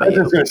 I don't know about you.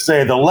 I was going to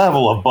say, the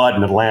level of butt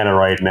in Atlanta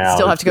right now.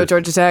 Still have to go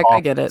Georgia Tech.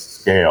 I get it.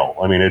 Scale.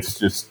 I mean, it's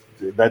just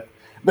that,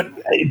 but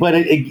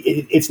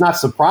it's not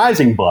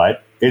surprising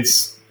butt.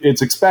 It's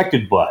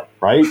expected butt,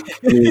 right?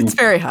 I mean, it's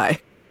very high.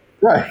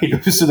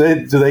 Right. So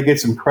do they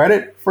get some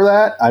credit for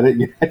that? I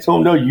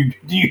don't know.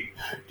 Do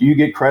you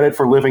get credit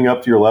for living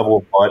up to your level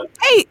of butt?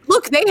 Hey,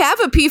 look, they have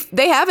an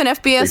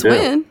FBS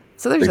win.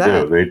 So there's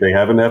that. They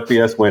have an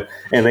FBS win,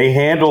 and they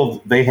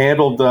handled.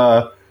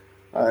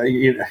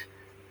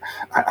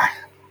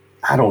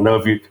 I don't know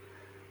if you.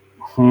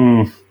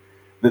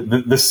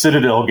 The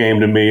Citadel game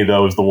to me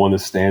though is the one that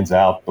stands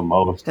out the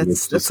most.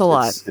 That's a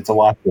lot. It's a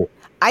lot.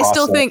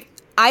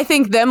 I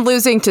think them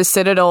losing to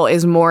Citadel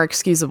is more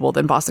excusable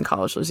than Boston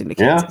College losing to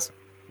Kansas.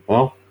 Yeah.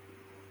 Well,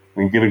 I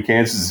mean, given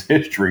Kansas'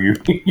 history,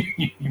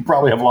 you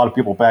probably have a lot of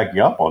people backing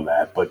up on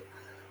that. But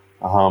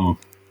I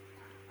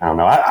don't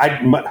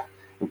know.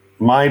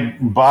 My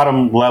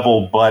bottom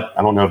level butt.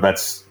 I don't know if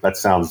that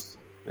sounds.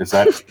 Is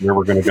that where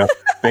we're going to go?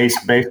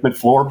 Basement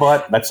floor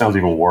butt. That sounds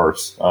even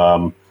worse.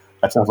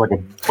 That sounds like a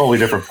totally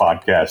different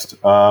podcast.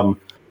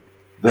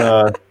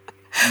 The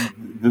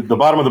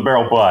bottom of the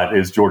barrel butt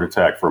is Georgia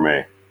Tech for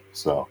me.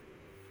 So,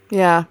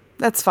 yeah,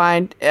 that's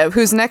fine.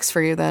 Who's next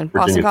for you then?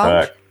 Virginia Boston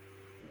College? Tech.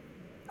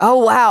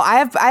 Oh wow, I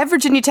have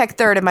Virginia Tech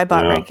third in my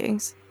butt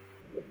rankings.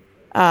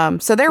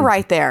 So they're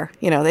right there.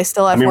 They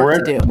still have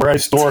work to do. We're at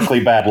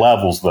historically bad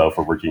levels though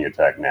for Virginia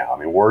Tech now. I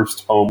mean,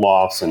 worst home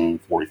loss in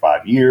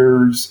 45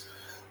 years.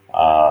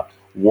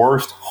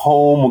 Worst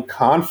home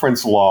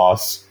conference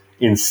loss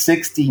in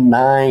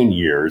 69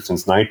 years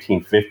since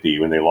 1950,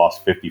 when they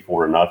lost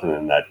 54-0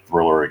 in that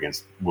thriller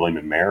against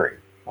William & Mary.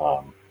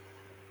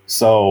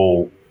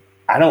 So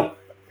I don't,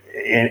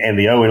 and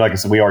the 0, like I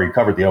said, we already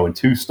covered the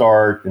 0-2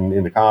 start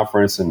in the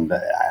conference, and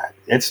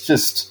it's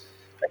just,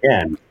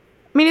 again.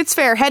 I mean, it's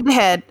fair head to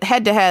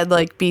head.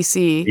 Like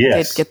BC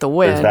did get the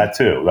win. There's that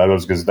too. That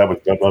was because that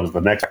was the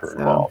next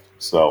involved.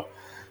 So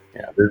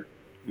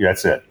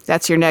that's it.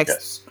 That's your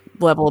next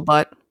level of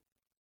butt.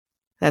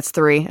 That's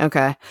 3.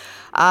 Okay.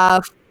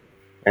 And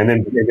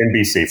then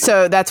BC.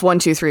 So that's 1,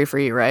 2, 3 for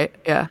you, right?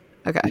 Yeah.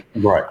 Okay.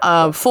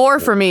 Right. 4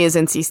 for me is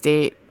NC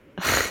State.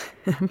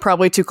 I'm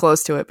probably too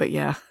close to it, but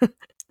yeah.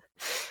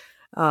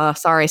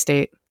 Sorry,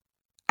 State.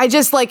 I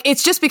just like,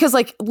 it's just because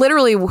like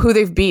literally who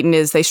they've beaten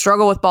is they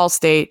struggle with Ball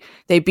State,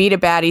 they beat a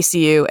bad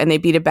ECU, and they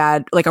beat a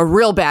bad, like a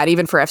real bad,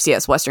 even for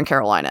FCS, Western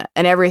Carolina.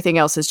 And everything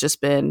else has just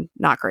been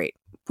not great.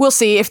 We'll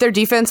see if their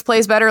defense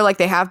plays better like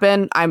they have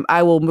been.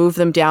 I will move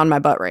them down my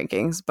butt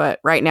rankings, but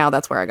right now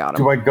that's where I got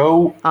them.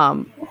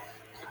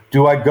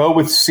 Do I go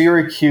with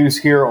Syracuse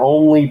here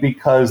only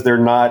because they're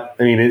not?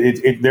 I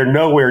mean, they're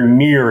nowhere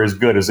near as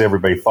good as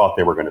everybody thought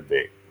they were going to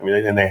be. I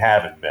mean, and they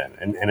haven't been.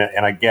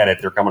 And I get it;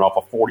 they're coming off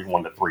a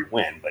 41-3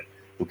 win, but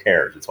who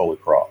cares? It's Holy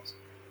Cross.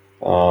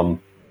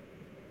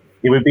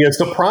 It would be a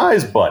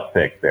surprise butt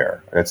pick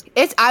there.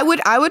 I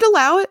would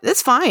allow it.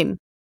 It's fine.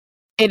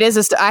 It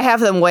is. I have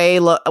them way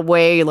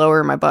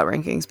lower in my butt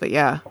rankings, but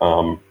yeah.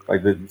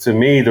 To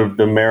me,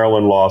 the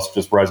Maryland loss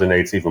just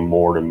resonates even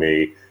more to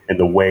me in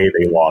the way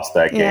they lost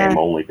that game,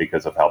 only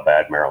because of how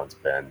bad Maryland's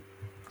been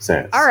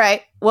since. All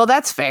right, well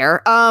that's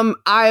fair.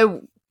 I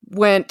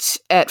went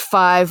at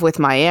 5 with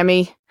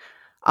Miami,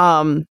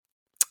 and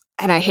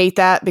I hate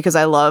that because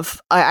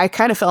I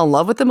kind of fell in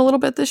love with them a little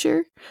bit this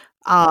year.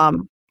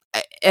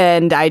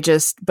 And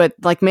but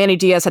like Manny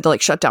Diaz had to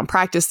like shut down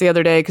practice the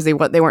other day because they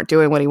weren't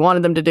doing what he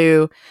wanted them to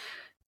do.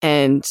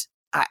 And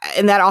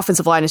that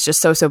offensive line is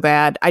just so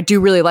bad. I do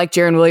really like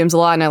Jaron Williams a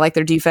lot and I like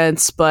their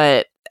defense,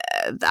 but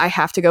I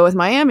have to go with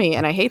Miami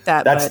and I hate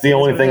that. That's the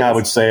only thing I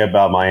would say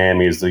about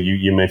Miami is that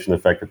you mentioned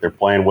the fact that they're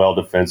playing well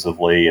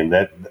defensively, and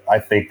that I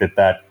think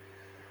that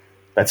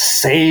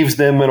saves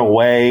them in a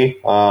way,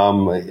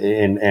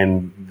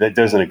 and that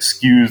doesn't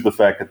excuse the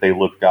fact that they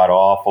looked god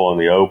awful in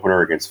the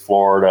opener against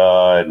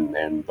Florida,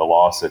 and the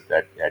loss at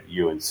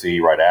UNC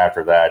right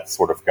after that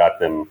sort of got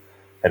them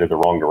headed the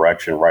wrong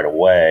direction right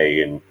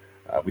away, and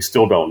we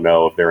still don't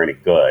know if they're any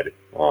good,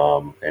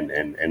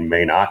 and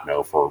may not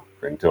know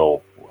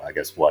until I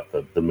guess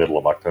the middle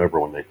of October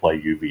when they play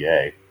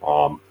UVA.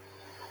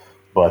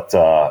 But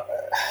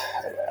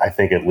I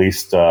think at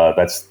least they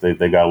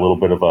got a little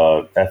bit of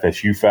a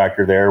FSU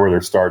factor there where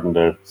they're starting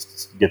to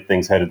get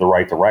things headed the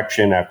right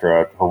direction after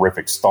a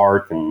horrific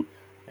start, and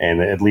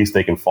at least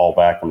they can fall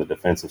back on the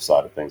defensive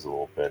side of things a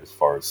little bit as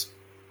far as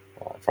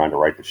trying to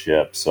right the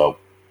ship. So,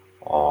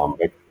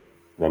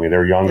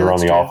 they're younger on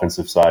the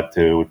offensive side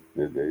too,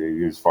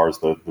 as far as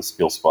the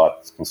skill spot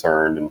is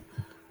concerned. And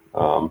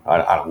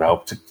I don't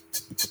know.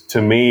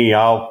 To me,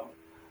 I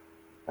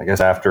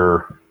guess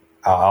after.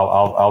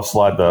 I'll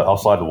slide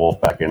the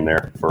Wolf back in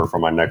there for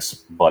my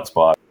next butt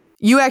spot.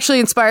 You actually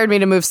inspired me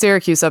to move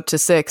Syracuse up to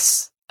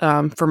 6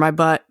 for my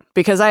butt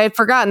because I had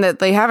forgotten that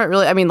they haven't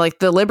really. I mean, like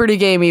the Liberty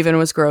game even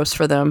was gross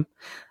for them.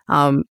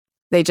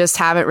 They just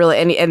haven't really,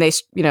 and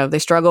they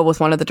struggle with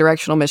one of the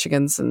directional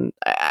Michigans, and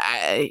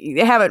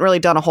they haven't really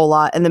done a whole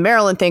lot. And the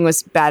Maryland thing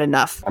was bad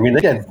enough. I mean,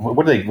 they gave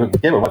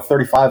it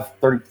 35,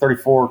 30,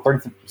 34,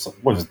 30,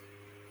 what is it?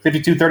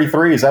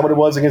 52-33, is that what it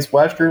was against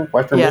Western yeah,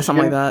 Michigan?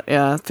 Something like that.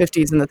 Yeah,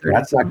 50s and the 30s.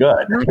 That's not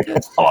good.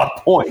 That's a lot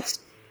of points.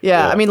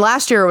 Yeah, I mean,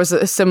 last year was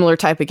a similar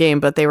type of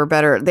game, but they were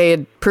better. They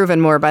had proven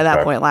more by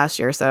that point last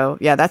year. So,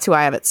 yeah, that's who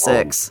I have at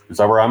 6. Is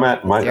that where I'm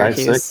at? Am I at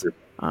 6?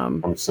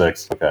 I'm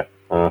 6. Okay.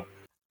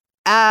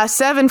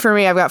 7 for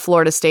me, I've got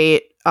Florida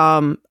State.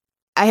 I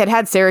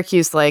had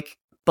Syracuse like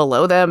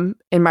below them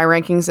in my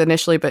rankings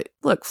initially, but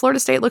look, Florida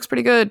State looks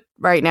pretty good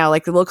right now.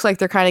 Like it looks like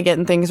they're kind of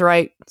getting things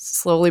right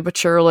slowly but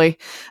surely.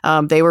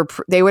 They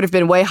would have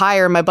been way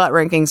higher in my butt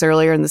rankings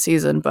earlier in the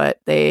season, but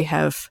they've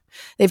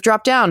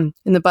dropped down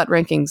in the butt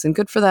rankings, and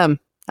good for them.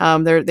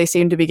 They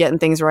seem to be getting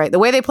things right. The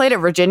way they played at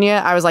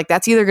Virginia, I was like,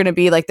 that's either going to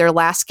be like their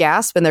last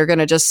gasp and they're going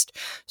to just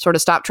sort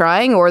of stop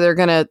trying, or they're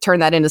going to turn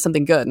that into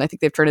something good. And I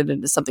think they've turned it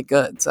into something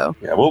good. So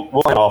yeah, we'll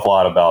talk an awful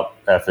lot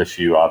about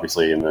FSU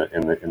obviously in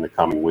the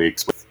coming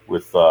weeks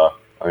with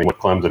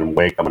Clemson and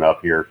Wake coming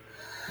up here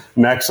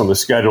next on the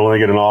schedule, and they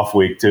get an off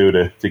week too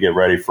to get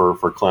ready for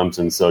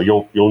Clemson. So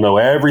you'll know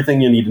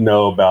everything you need to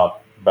know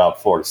about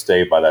Florida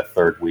State by that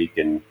third week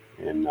in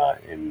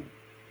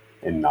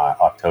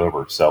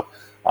October. So.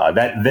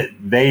 That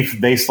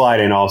they slide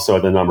in also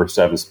at the number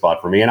 7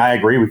 spot for me, and I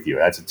agree with you.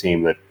 That's a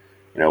team that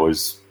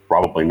is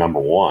probably number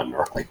 1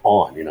 early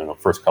on. The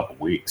first couple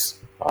of weeks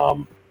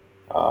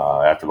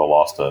after the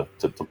loss to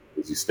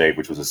Boise State,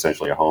 which was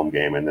essentially a home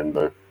game, and then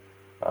the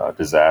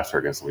disaster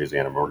against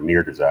Louisiana, or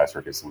near disaster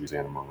against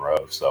Louisiana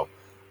Monroe. So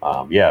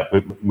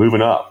but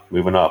moving up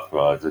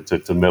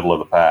to middle of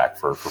the pack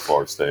for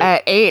Florida State.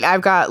 At 8,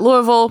 I've got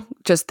Louisville.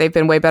 Just they've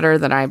been way better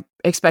than I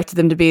expected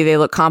them to be. They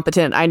look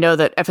competent. I know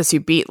that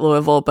FSU beat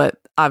Louisville, but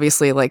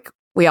obviously, like,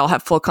 we all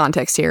have full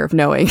context here of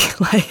knowing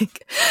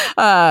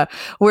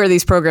where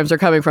these programs are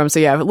coming from. So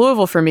yeah,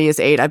 Louisville for me is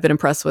 8. I've been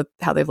impressed with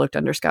how they've looked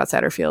under Scott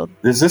Satterfield.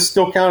 Does this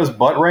still count as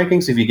butt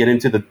rankings if you get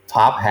into the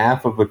top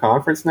half of the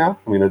conference now?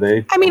 I mean, are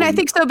they? I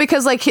think so,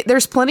 because like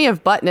there's plenty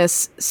of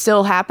buttness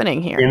still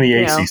happening here in the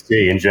ACC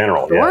in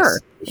general. Sure.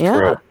 Yes,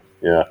 true.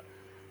 Yeah.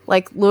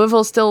 Like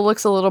Louisville still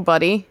looks a little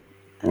buddy.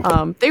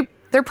 Okay.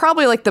 They're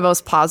probably like the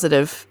most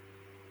positive,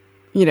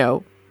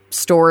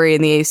 story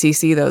in the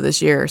ACC though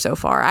this year so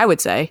far, I would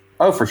say.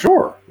 Oh, for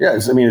sure.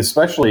 Yes. I mean,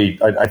 especially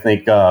I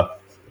think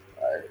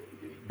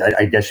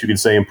I guess you could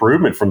say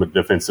improvement from the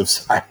defensive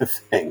side of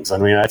things. I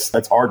mean,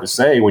 that's hard to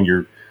say when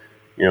you're,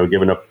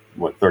 giving up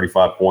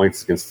 35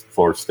 points against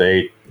Florida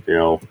State,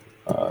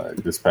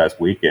 this past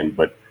weekend.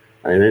 But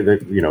I mean,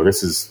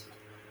 this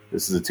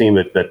is a team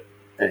that.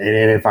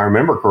 And if I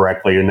remember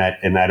correctly, in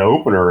that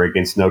opener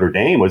against Notre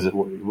Dame,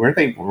 were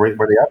they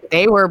up?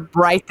 They were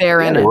right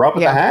there in it. They were up at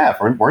the half,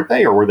 weren't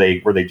they? Or were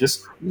they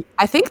just?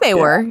 I think they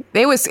were.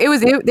 They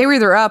were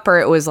either up or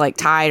it was like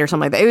tied or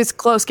something like that. It was a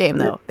close game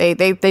though. They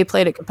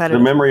played it competitive.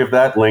 The memory of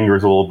that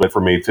lingers a little bit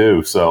for me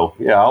too. So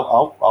yeah,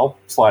 I'll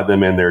slide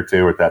them in there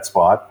too at that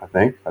spot. I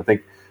think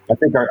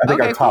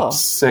our top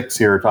 6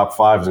 here, top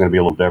 5 is going to be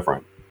a little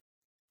different.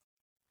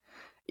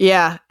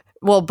 Yeah.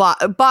 Well,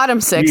 bottom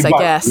 6, I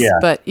guess,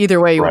 but either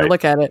way you want to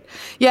look at it.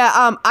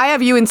 Yeah, I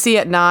have UNC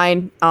at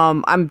 9.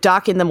 I'm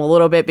docking them a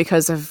little bit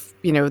because of,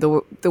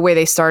 the way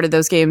they started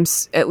those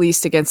games, at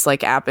least against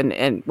like App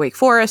and Wake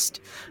Forest,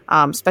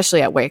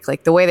 especially at Wake.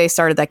 Like the way they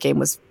started that game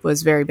was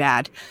very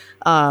bad.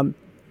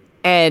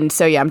 And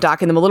so, yeah, I'm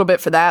docking them a little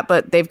bit for that,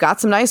 but they've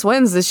got some nice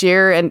wins this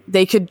year, and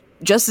they could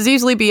just as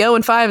easily be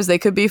 0-5 as they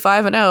could be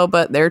 5-0,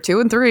 but they're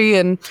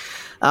 2-3,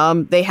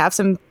 and they have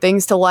some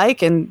things to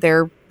like, and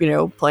they're,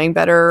 playing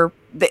better.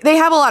 They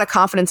have a lot of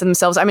confidence in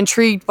themselves. I'm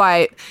intrigued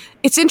by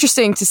it's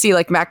interesting to see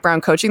like Mac Brown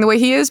coaching the way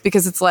he is,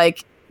 because it's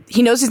like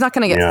he knows he's not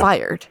going to get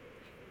fired.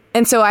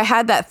 And so I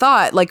had that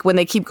thought, like when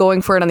they keep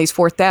going for it on these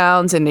 4th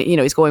downs and,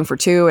 he's going for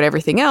 2 and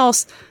everything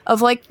else,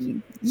 of like,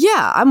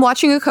 yeah, I'm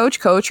watching a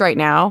coach right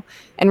now.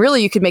 And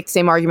really you could make the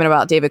same argument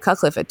about David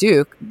Cutcliffe at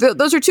Duke.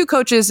 Those are 2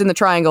 coaches in the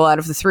triangle out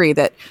of the 3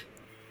 that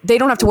they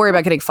don't have to worry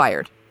about getting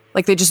fired.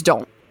 Like they just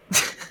don't.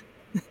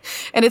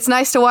 And it's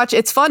nice to watch.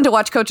 It's fun to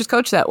watch coaches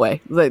coach that way,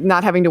 like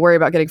not having to worry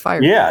about getting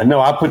fired. Yeah, no,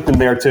 I put them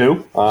there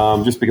too,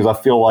 just because I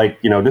feel like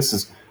this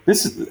is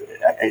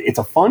it's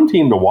a fun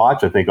team to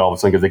watch. I think all of a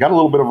sudden because they got a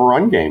little bit of a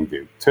run game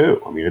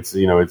too. I mean,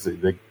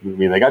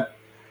 they got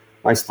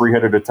nice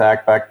 3-headed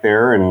attack back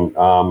there, and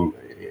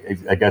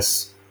I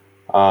guess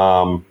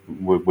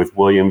with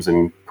Williams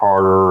and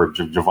Carter or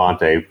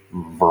Javante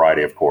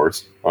variety, of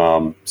course.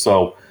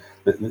 So.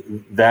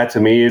 That to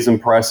me is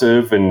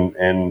impressive,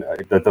 and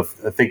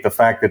I think the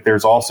fact that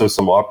there's also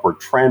some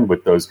upward trend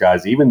with those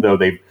guys, even though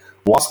they've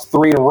lost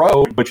 3 in a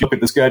row. But you look at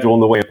the schedule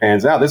and the way it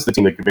pans out, this is a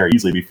team that could very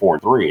easily be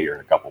 4-3 here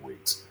in a couple of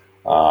weeks.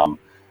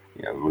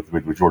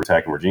 With Georgia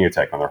Tech and Virginia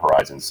Tech on their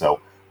horizon. So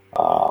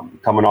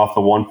coming off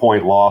the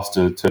 1-point loss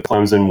to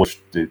Clemson,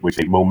 which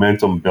a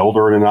momentum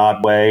builder in an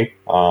odd way,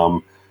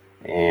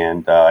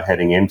 and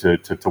heading into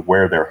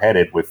where they're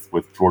headed with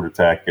Georgia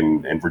Tech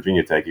and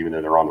Virginia Tech, even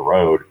though they're on the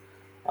road.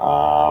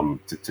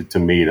 To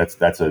me, that's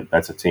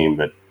a team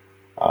that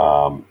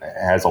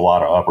has a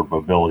lot of upward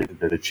mobility,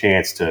 the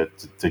chance to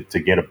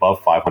get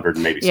above 500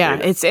 and maybe. Yeah,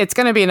 it's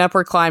going to be an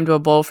upward climb to a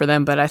bowl for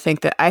them, but I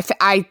think that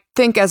I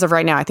think as of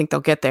right now, I think they'll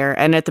get there.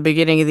 And at the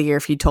beginning of the year,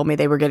 if you told me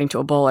they were getting to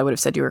a bowl, I would have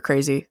said you were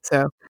crazy.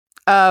 So,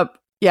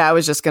 yeah, I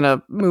was just going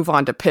to move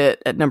on to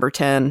Pitt at number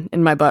 10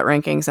 in my butt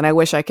rankings, and I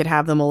wish I could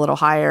have them a little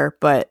higher,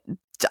 but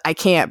I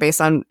can't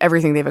based on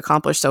everything they've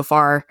accomplished so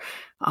far.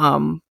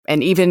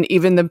 And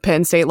even the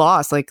Penn State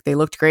loss, like they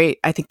looked great.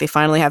 I think they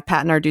finally have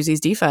Pat Narduzzi's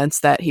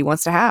defense that he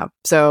wants to have.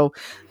 So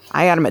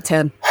I got him at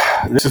 10.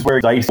 This is very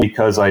dicey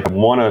because I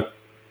want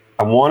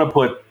to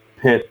put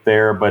Pitt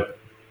there, but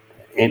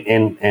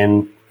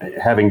and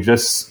having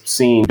just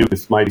seen Duke,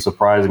 this might be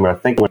surprising, but I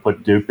think I'm going to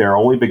put Duke there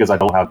only because I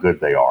don't know how good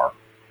they are,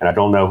 and I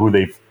don't know who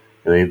they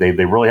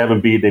really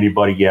haven't beaten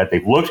anybody yet.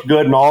 They've looked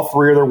good in all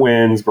 3 of their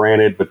wins,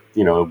 granted, but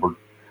we're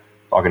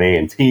talking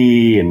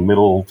A&T and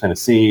Middle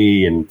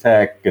Tennessee and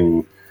Tech,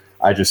 and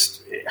I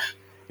just,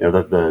 you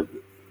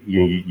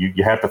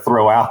have to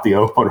throw out the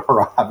opener,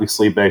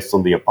 obviously, based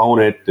on the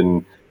opponent,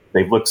 and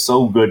they've looked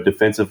so good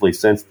defensively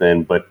since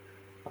then. But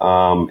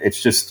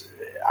it's just,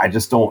 I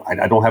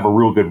don't have a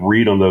real good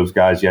read on those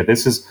guys yet.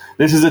 This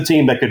is a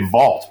team that could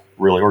vault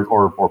really,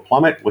 or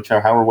plummet,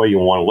 however way you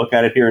want to look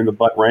at it here in the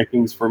butt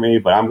rankings for me.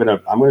 But I'm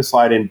gonna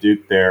slide in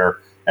Duke there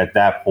at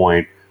that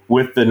point,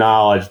 with the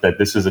knowledge that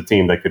this is a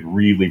team that could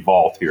really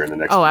vault here in the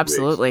next few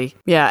absolutely. weeks.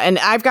 Yeah, and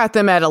I've got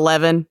them at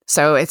 11,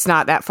 so it's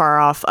not that far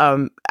off.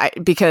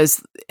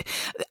 Because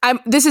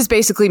this is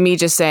basically me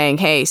just saying,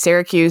 hey,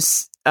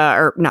 Syracuse,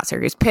 or not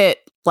Syracuse, Pitt,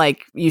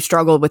 like you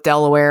struggled with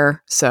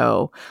Delaware,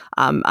 so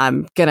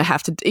I'm gonna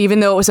have to, even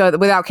though it was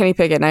without Kenny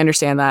Pickett, and I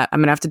understand that, I'm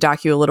gonna have to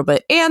dock you a little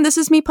bit. And this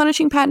is me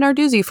punishing Pat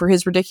Narduzzi for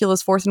his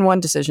ridiculous 4th and 1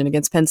 decision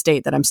against Penn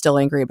State that I'm still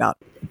angry about.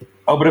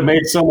 Oh, but it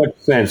made so much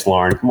sense,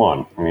 Lauren. Come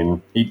on. I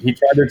mean, he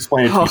tried to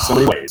explain it to me so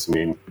many ways. I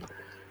mean,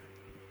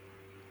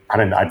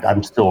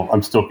 I'm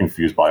still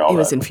confused by all that. It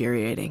was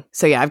infuriating.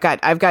 So yeah, I've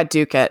got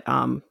Duke at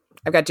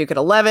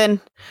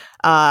 11.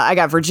 I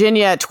got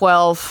Virginia at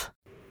 12.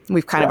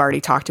 We've kind of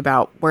already talked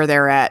about where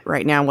they're at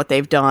right now and what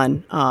they've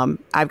done.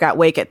 I've got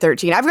Wake at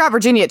 13. I've got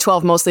Virginia at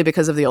 12 mostly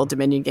because of the Old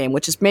Dominion game,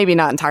 which is maybe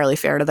not entirely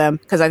fair to them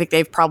because I think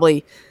they've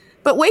probably,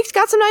 but Wake's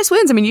got some nice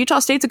wins. I mean, Utah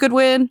State's a good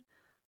win.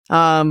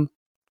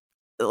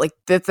 Like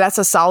that's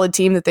a solid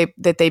team that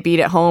they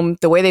beat at home.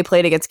 The way they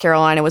played against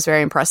Carolina was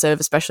very impressive,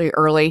 especially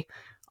early.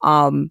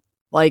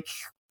 Like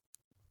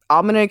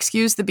I'm going to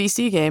excuse the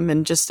BC game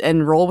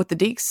and roll with the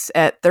Deacs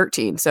at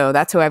 13. So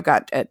that's who I've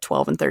got at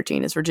 12 and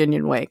 13 is Virginia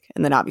and Wake.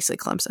 And then obviously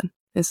Clemson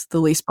is the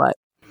least, but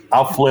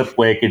I'll flip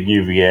Wake and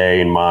UVA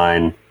in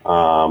mine,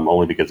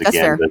 only because,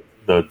 again,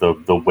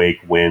 the Wake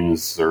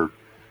wins are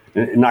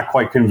not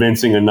quite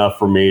convincing enough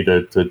for me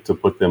to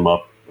put them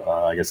up,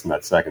 I guess, in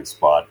that second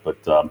spot. But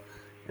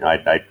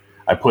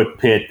I put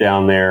Pitt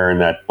down there in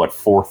that,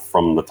 fourth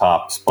from the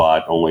top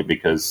spot, only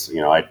because,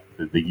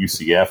 the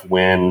UCF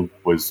win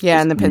was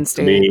and the Penn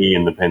State. Me,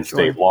 and the Penn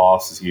State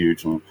loss is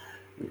huge. And,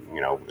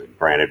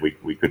 granted,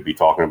 we could be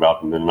talking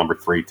about the number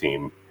 3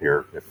 team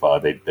here if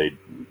they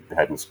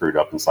hadn't screwed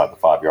up inside the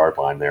 5-yard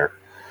line there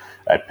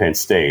at Penn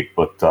State.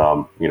 But,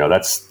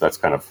 that's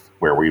kind of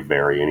where we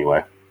vary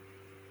anyway.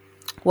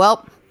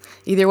 Well,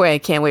 either way, I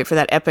can't wait for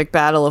that epic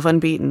battle of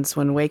unbeatens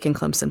when Wake and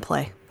Clemson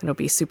play. It'll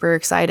be super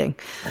exciting.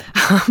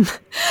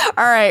 All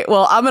right.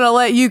 Well, I'm going to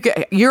let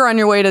you're on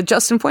your way to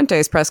Justin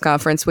Fuente's press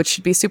conference, which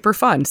should be super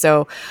fun.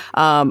 So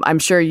I'm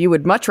sure you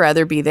would much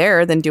rather be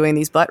there than doing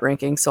these butt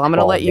rankings. So I'm going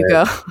to let you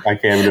go. I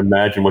can't even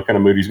imagine what kind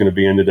of mood he's going to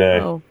be in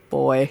today. Oh,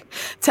 boy.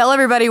 Tell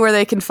everybody where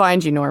they can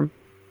find you, Norm.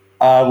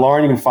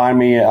 Lauren, you can find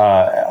me,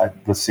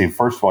 let's see,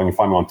 first of all, you can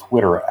find me on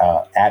Twitter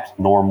at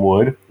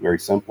Normwood, very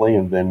simply,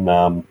 and then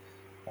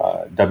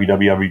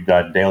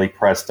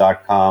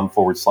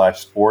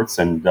www.dailypress.com/sports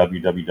and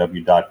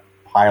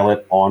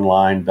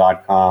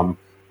www.pilotonline.com.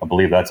 I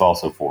believe that's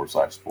also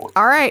 /sports.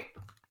 All right.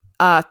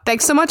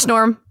 Thanks so much,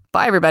 Norm.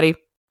 Bye, everybody.